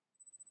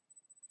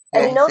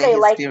 And you know they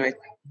like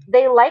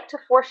to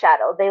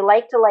foreshadow. They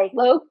like to like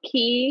low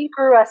key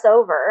screw us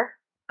over.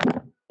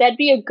 That'd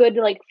be a good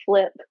like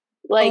flip.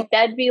 Like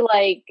that'd be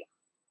like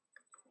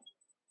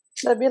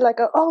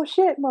a oh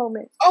shit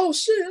moment. Oh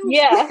shit.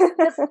 Yeah.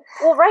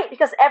 Well, right,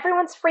 because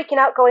everyone's freaking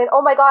out going,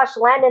 oh my gosh,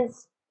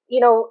 Landon's,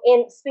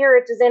 in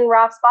spirit is in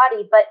Roth's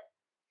body, but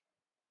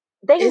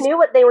they knew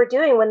what they were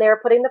doing when they were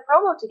putting the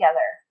promo together.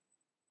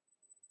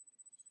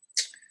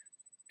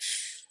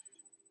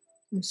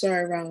 I'm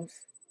sorry, Ralph.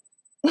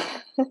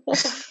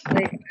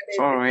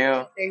 For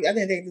real. I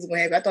didn't think this was going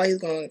to happen. I thought he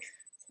was going to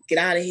get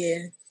out of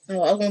here.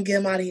 Oh, I was going to get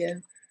him out of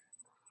here.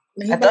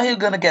 I thought he was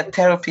going to get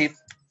therapy.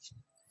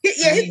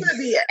 Yeah, he's going to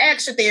be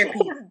extra therapy.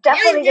 He's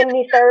definitely going to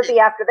need therapy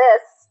after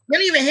this. They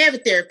don't even have a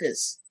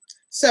therapist.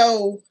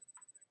 So...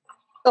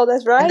 Oh,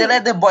 that's right. And they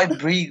let the boy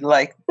breathe.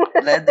 Like,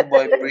 let the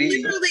boy breathe.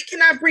 He literally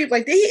cannot breathe.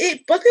 Like,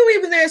 but they were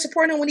even there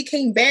supporting him when he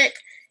came back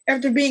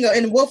after being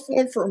in wolf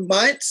form for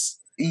months.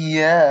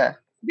 Yeah.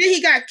 Then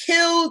he got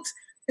killed.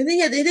 And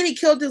then he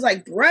killed his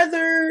like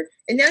brother,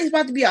 and now he's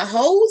about to be a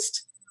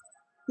host.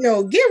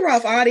 Get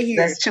Ralph out of here.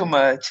 That's too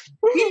much.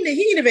 He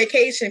need a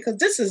vacation, because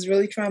this is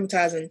really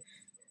traumatizing.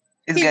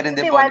 He's getting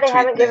the see why they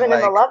haven't given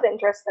him a love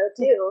interest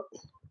though too.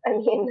 I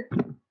mean,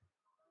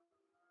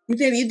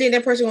 you think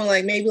that person will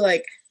like maybe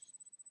like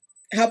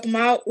help him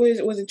out with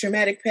a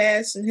traumatic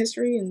past in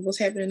history and what's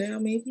happening now?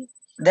 Maybe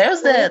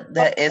there's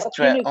that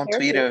extra on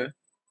Twitter,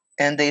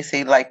 and they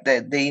say like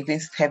that they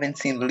even haven't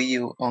seen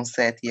Leo on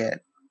set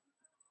yet.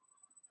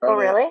 Oh,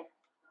 really?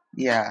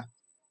 Yeah.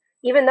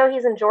 Even though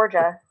he's in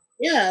Georgia.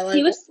 Yeah, like,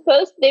 they were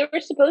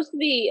supposed to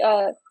be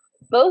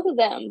both of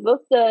them, both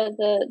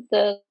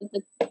the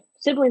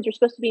siblings were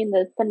supposed to be in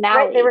the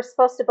finale. Right, they were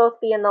supposed to both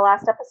be in the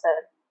last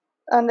episode.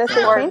 Unless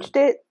they changed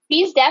it.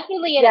 He's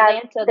definitely in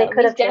Atlanta, though.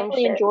 He's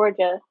definitely in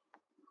Georgia.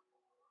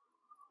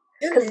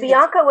 Because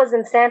Bianca was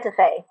in Santa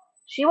Fe.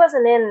 She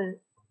wasn't in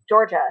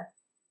Georgia.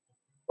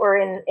 Or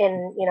in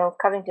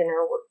Covington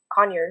or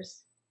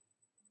Conyers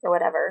or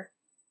whatever.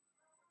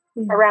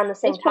 Around the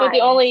same time.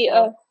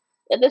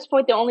 At this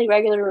point, the only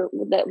regular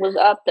that was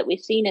up that we've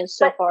seen is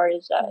Ben.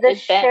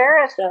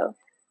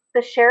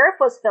 The sheriff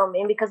was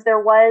filming, because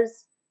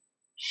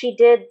she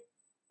did,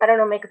 I don't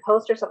know, make a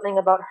post or something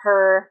about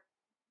her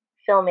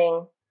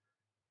filming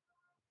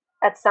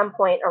at some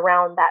point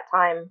around that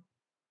time.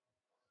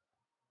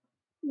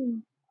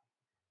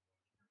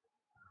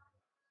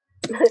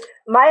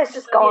 Maya's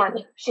just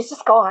gone. She's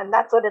just gone.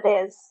 That's what it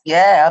is.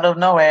 Yeah, out of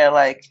nowhere,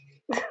 like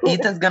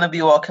Ethan's gonna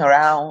be walking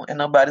around and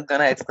nobody's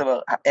gonna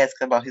ask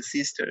about his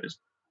sisters.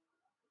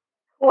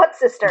 What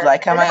sister?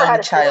 Like, am I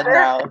a child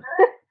now?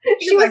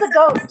 She was a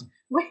ghost.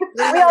 We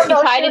all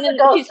know she was a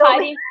ghost. She's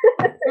hiding.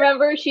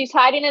 Remember, she's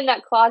hiding in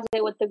that closet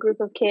with the group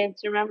of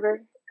kids.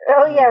 Remember?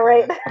 Oh yeah,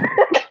 right.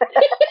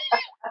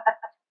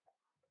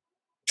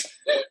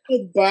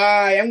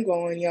 Goodbye. I'm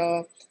going,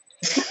 y'all.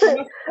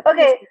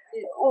 Okay,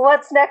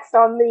 what's next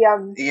on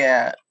the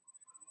Yeah.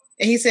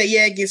 And he said,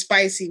 "Yeah, get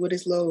spicy with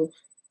his little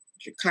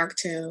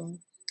cocktail."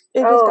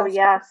 Oh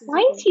yes.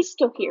 Why is he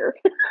still here?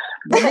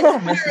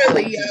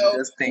 Really, yo.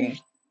 This thing.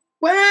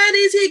 What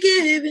is he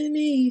giving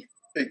me?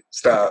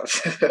 Stop.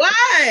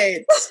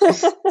 What?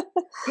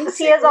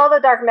 He has all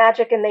the dark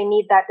magic, and they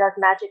need that dark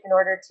magic in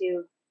order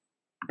to,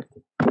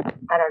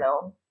 I don't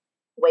know,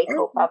 wake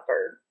Hope up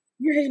or.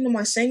 You're hating on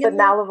my singing. But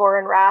Malivore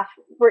and Raph,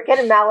 we're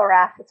getting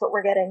Maloraph. That's what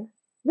we're getting.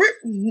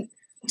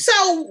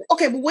 So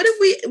okay, but what if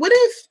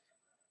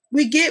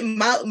we get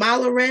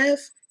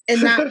Maloraph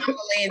and not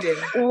Landon?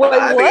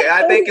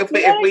 I think if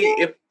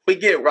we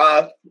get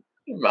Roth,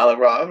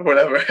 Maloroth,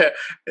 whatever,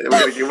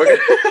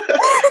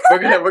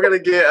 we're gonna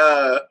get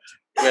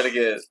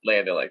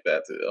Landon like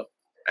that too.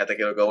 I think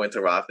it'll go into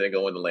Roth and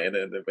go into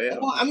Landon and then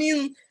bam. Well, I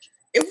mean,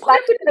 if we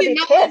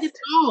get Landon at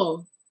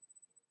all.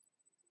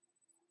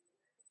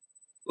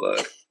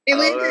 Look, and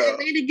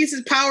Landon gets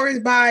his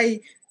powers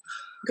by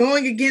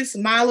going against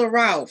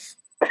Maloroth.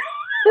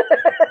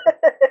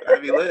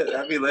 That'd be lit. The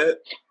way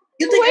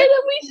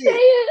that we say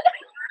it.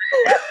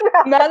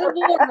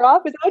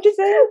 Maloroth, is that what you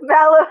said?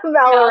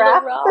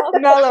 Maloraph.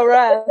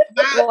 Maloraph.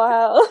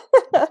 Wow.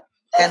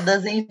 That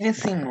doesn't even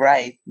seem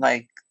right.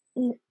 Like,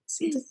 doesn't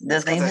even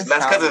that's sound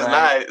because it's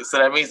right. not. So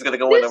that means it's gonna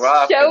go into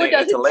Roth and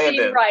then into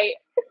Landon. Seem right.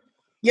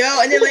 Yo,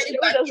 and then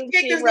doesn't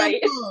seem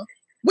right.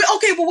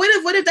 Okay, but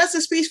what if that's a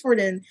speech for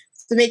then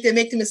to make the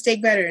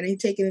mistake better, and he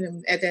taking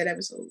him at that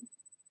episode.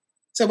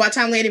 So by the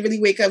time Landon really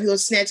wake up, he'll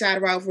snatch out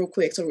of Ralph real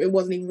quick. So it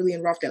wasn't even really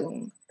in Ralph that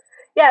long.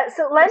 Yeah,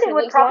 so Landon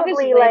would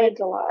probably Landon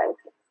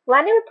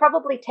would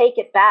probably take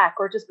it back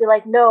or just be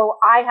like, "No,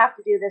 I have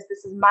to do this.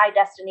 This is my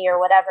destiny or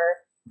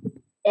whatever."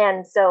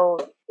 And so,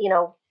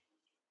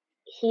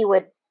 he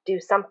would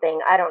do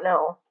something. I don't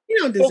know.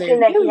 You don't deserve.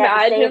 Thinking that he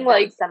had to save them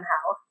like somehow.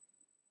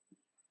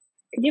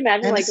 Could you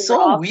imagine, And like, it's so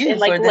Ralph weird and,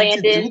 like, for them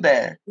to do Landon?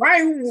 that.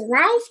 Right,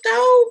 Ralph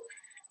though.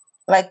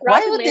 Like, Ralph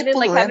why and would they Landon, put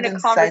like, having Landon a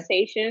inside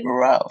conversation.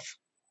 Ralph?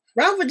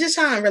 Ralph was just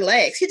trying to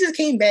relax. He just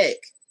came back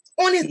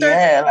on his third.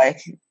 Yeah,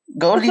 like,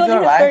 go live It's only your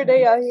his life. third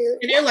day out here.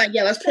 And they're like,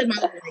 "Yeah, let's put him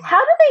out." How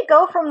did they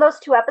go from those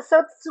two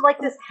episodes to like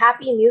this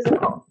happy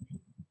musical?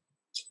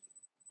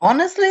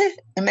 Honestly,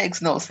 it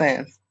makes no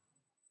sense.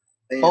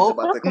 Oh,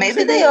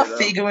 maybe they are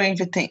figuring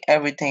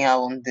everything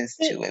out on these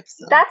two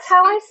episodes. That's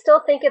how I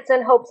still think it's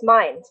in Hope's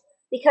mind.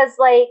 Because,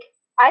 like,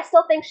 I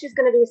still think she's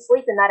going to be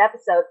asleep in that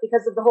episode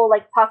because of the whole,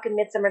 like, Puck and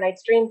Midsummer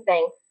Night's Dream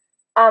thing.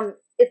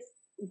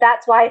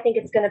 That's why I think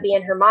it's going to be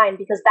in her mind,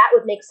 because that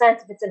would make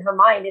sense if it's in her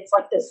mind. It's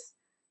like this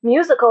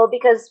musical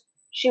because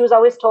she was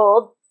always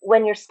told,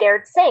 when you're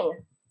scared,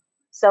 sing.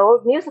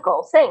 So,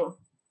 musical, sing.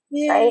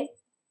 Yeah. Right?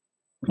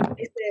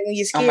 When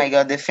you're scared. Oh my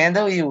god,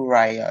 Defender you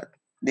Riot.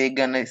 They're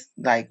gonna,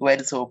 like,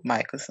 where's Hope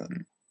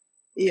Michelson?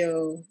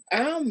 Yo,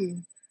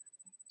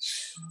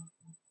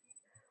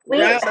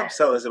 this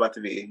episode is about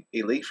to be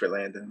elite for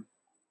Landon.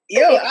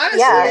 Yo, honestly,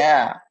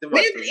 yeah.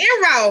 Landon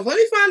and Ralph. Let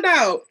me find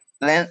out.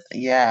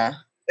 Yeah.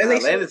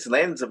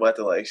 Landon's about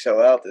to, like,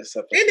 show out this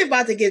episode. Landon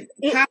about to get.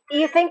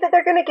 You think that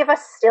they're going to give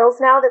us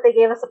stills now that they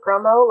gave us a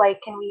promo?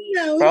 Like, can we?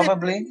 No,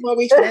 probably.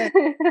 Okay.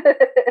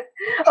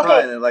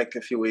 Probably in, like,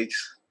 a few weeks.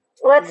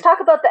 Let's talk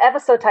about the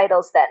episode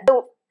titles then.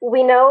 So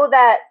we know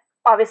that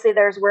obviously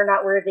there's We're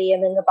Not Worthy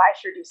and then Goodbye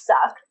Sure Do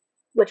Suck,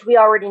 which we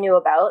already knew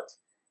about,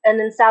 and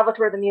then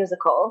Salvatore the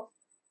Musical,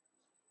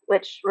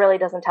 which really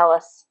doesn't tell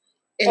us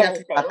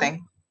anything.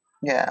 Nothing.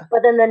 Yeah.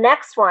 But then the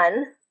next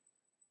one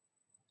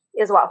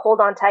is what?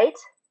 Hold On Tight?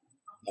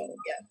 Oh,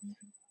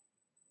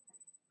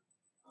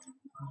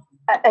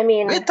 yeah. I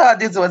mean... We thought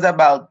this was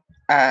about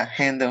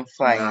Handon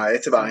flying. Nah,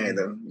 it's about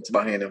Handon. It's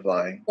about Handon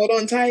flying. Hold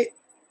On Tight?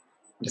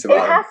 It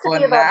has to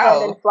be about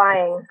Handon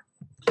flying.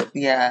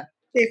 Yeah.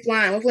 They're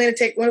flying. What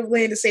if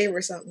Landon to save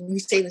or something?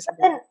 He's saving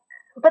something.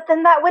 But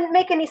then that wouldn't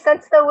make any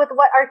sense, though, with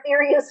what our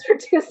theory is for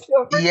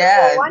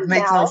Yeah, it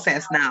makes no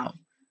sense now.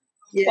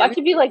 Yeah. Why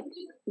could be like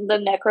the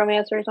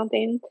necromancer or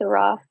something to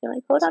Roth? You're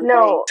like, hold on.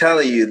 No. I'm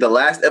telling you, the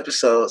last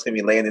episode is going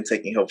to be Landon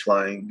taking Hope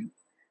flying.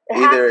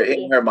 Either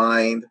in her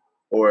mind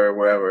or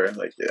wherever.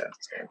 Like, yeah.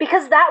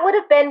 Because that would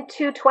have been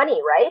 220,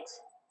 right?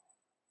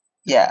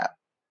 Yeah.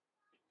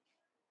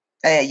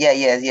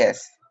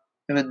 Yes.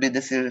 It would be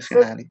the series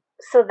finale.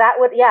 So that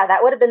would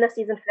have been the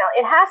season finale.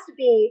 It has to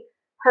be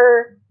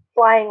her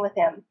flying with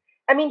him.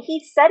 I mean,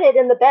 he said it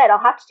in the bed, I'll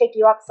have to take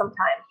you up sometime.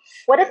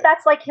 What if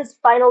that's like his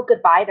final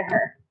goodbye to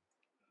her?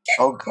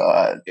 Oh,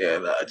 God. Yeah,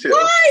 nah, chill.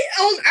 Why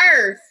on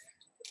earth?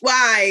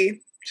 Why?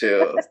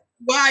 Chill.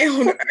 Why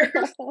on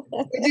earth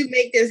would you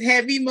make this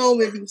happy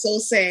moment be so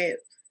sad?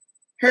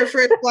 Her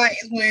first flight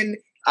is when...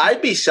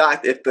 I'd be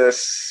shocked if the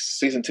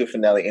season 2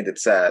 finale ended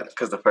sad,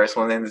 because the first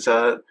one ended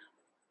sad.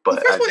 But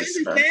the first one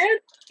ended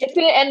sad? It's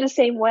gonna end the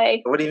same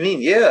way. What do you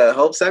mean? Yeah,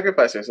 Hope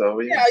sacrificed herself.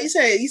 What do you Yeah, you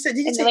said. Did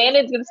you And say?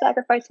 Landon's gonna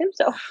sacrifice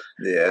himself.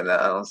 Yeah, no,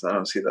 I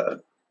don't see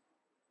that.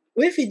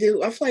 What if he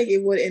do? I feel like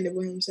it would end up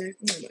with him saying,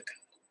 "Oh my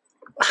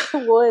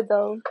god." It would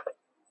though.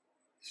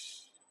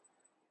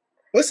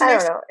 What's the I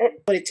next? don't know.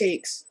 What it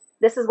takes?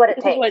 This is what it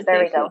This is what takes. it There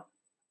we takes, go.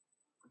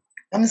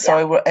 I'm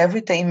sorry, well,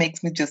 everything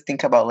makes me just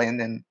think about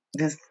Landon.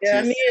 This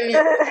Yeah, just,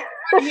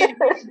 I mean,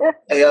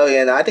 Hey, oh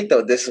yeah, no, I think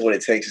though this is what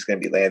it takes is gonna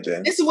be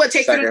Landon. this is what it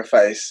takes.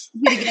 Sacrifice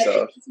This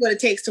himself. is what it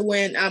takes to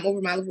win over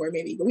Malivore,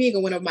 maybe, but we ain't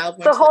gonna win over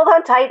Malivore. So hold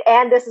on tight,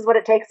 and this is what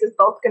it takes is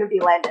both going to be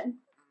Landon.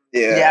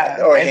 Yeah,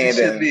 or as it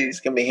should Handon. be. It's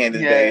gonna be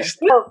Handon Yeah. based.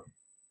 So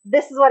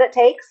this is what it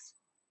takes.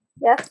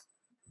 Yes.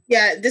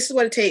 Yeah, this is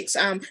what it takes.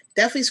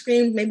 Definitely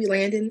Scream, maybe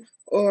Landon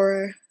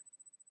or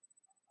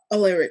a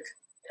lyric.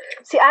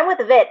 See, I'm with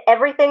Vit.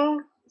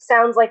 Everything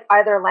sounds like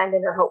either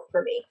Landon or Hope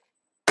for me.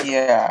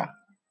 yeah.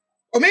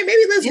 Or maybe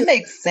Lizzie. It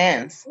makes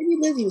sense. Maybe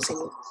Lizzie would sing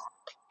it.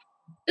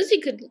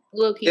 Lizzie could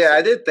low key. Yeah,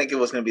 I did think it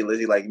was gonna be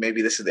Lizzie. Like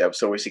maybe this is the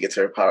episode where she gets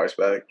her powers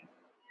back.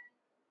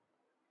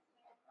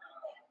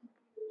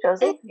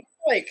 Josie?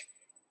 Like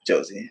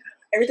Josie.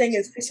 everything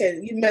is. He said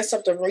you messed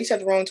up you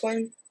said the wrong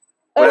twin.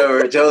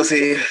 Whatever,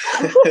 Josie.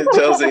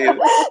 Josie.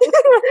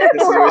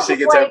 This is where she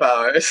gets her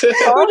powers.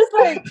 We're just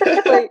like,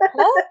 wait,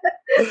 huh?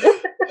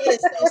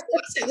 Yes,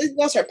 so Lizzie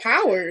lost her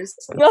powers.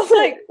 I was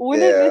like, when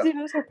did Yeah. Lizzie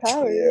lose her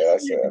powers? Yeah, I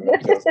said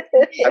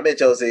I meant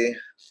Josie.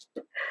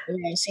 I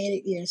meant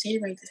Josie. Yeah, say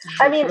it right this time.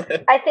 I mean,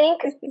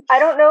 I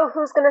don't know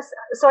who's going to.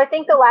 So I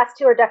think the last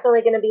two are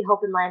definitely going to be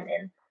Hope and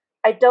Landon.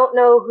 I don't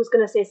know who's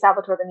going to say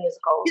Salvatore the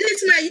Musical. You think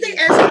tonight? You think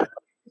as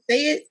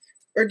say it,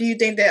 or do you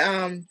think that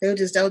that'll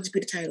just be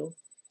the title?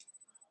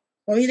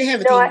 Or do they have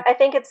a No, theme? I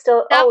think it's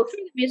still. That Oh,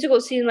 musical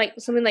scene, like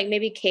something like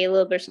maybe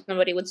Caleb or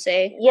somebody would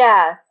say.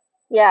 yeah.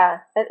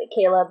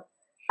 Caleb.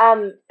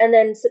 And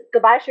then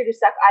Goodbye Sure Do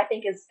Suck, I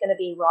think is going to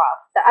be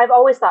Roth. I've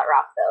always thought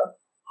Roth, though.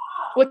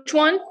 Which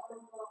one?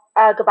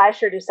 Goodbye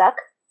Sure Do Suck.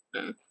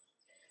 Hmm.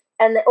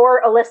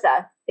 Or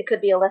Alyssa. It could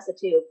be Alyssa,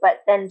 too.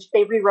 But then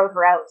they rewrote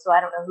her out, so I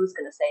don't know who's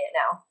going to say it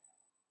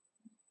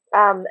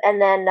now.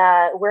 And then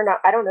I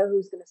don't know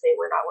who's going to say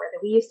We're Not Worthy.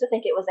 We used to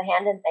think it was a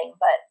Handon thing,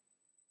 but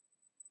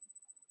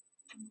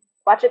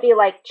watch it be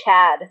like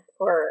Chad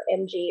or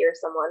MG or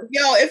someone.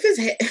 Yo, if it's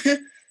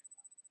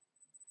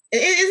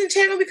isn't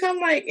Chad gonna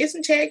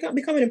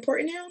become an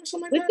important now or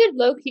something like that? Could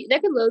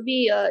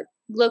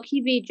low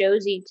key be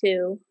Josie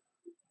too.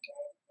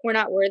 We're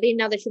not worthy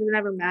now that she doesn't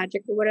have her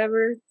magic or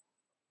whatever.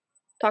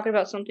 Talking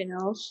about something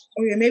else.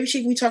 Oh yeah, maybe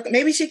she could be talking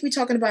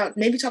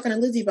to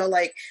Lizzie about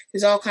like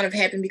this all kind of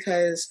happened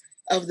because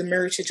of the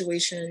marriage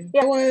situation.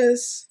 Yeah. It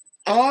was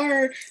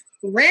our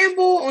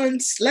ramble on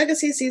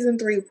Legacy Season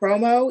 3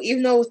 promo,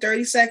 even though it was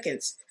 30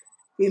 seconds.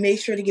 We made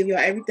sure to give you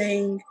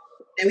everything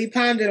that we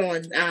pondered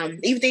on.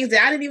 Even things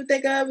that I didn't even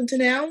think of until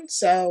now.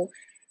 So,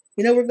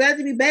 we're glad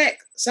to be back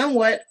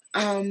somewhat.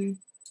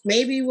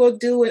 Maybe we'll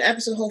do an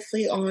episode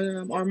hopefully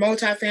on our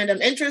multi-fandom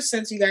interests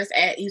since you guys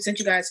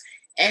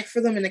asked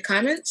for them in the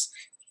comments.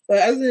 But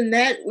other than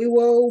that, we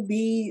will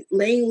be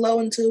laying low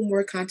until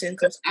more content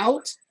comes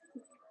out.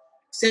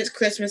 Since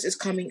Christmas is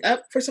coming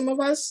up for some of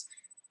us,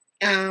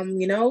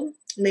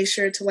 make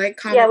sure to like,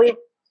 comment.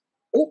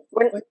 Yeah,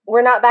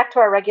 we're not back to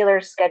our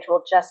regular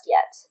schedule just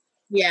yet.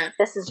 Yeah,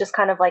 this is just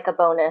kind of like a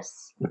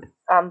bonus.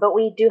 But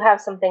we do have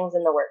some things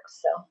in the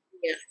works. So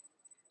yeah,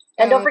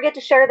 and don't forget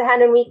to share the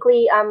Handon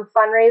Weekly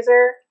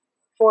fundraiser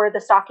for the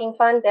stocking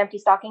fund, the empty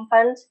stocking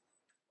fund,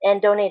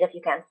 and donate if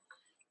you can.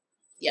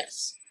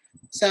 Yes.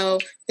 So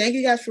thank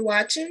you guys for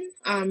watching.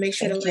 Make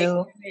sure to like,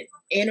 comment,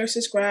 and or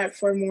subscribe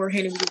for more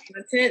Handon Weekly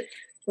content.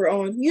 We're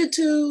on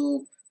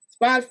YouTube,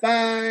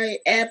 Spotify,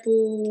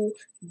 Apple,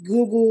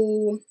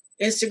 Google,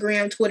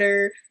 Instagram,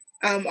 Twitter.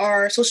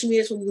 Our social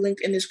medias will be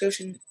linked in the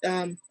description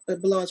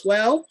below as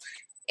well.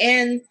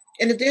 And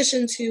in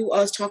addition to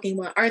us talking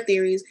about our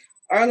theories,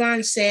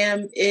 Arlon,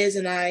 Sam, Iz,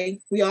 and I,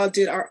 we all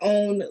did our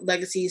own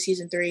Legacy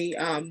Season 3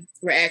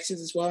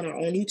 reactions as well on our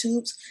own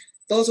YouTubes.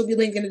 Those will be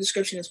linked in the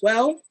description as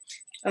well.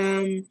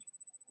 Thank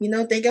you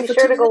for tuning in. Be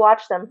sure to go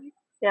watch them.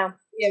 Yeah.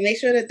 Yeah,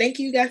 thank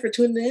you guys for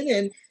tuning in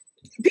and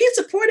being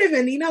supportive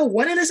and,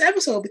 winning this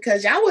episode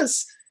because y'all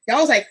was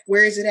like,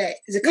 where is it at?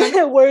 Is it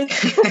coming? Where's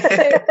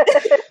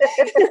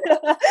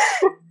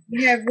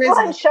You have risen.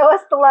 Come on, show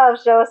us the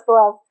love. Show us the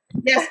love.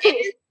 Yes. And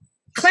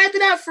clap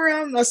it up for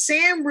a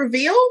Sam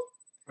reveal.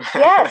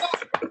 Yes.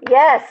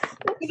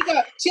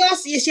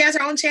 She has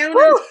her own channel.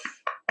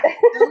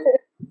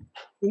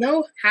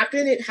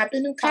 Happen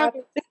and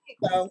comment.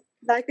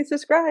 Like and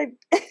subscribe.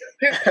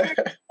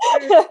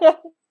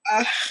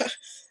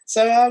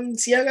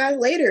 See you guys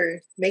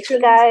later. Make sure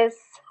guys.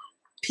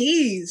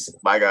 Peace.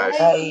 Bye guys.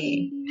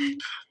 Bye.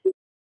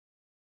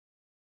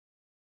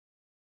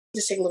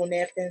 Just take a little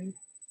nap then.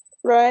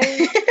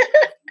 Right.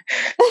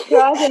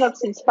 I've been up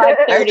since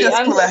 5:30.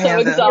 I'm so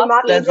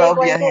exhausted. Let's all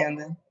be a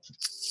Handon.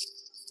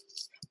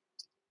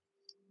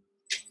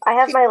 I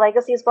have my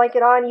Legacies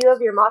blanket on. You have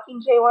your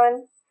Mockingjay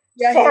one.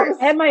 Yeah,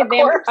 I have my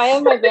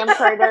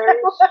vampire diaries.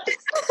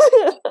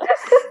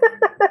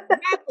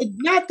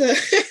 not the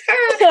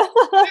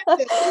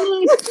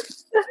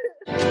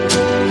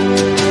it.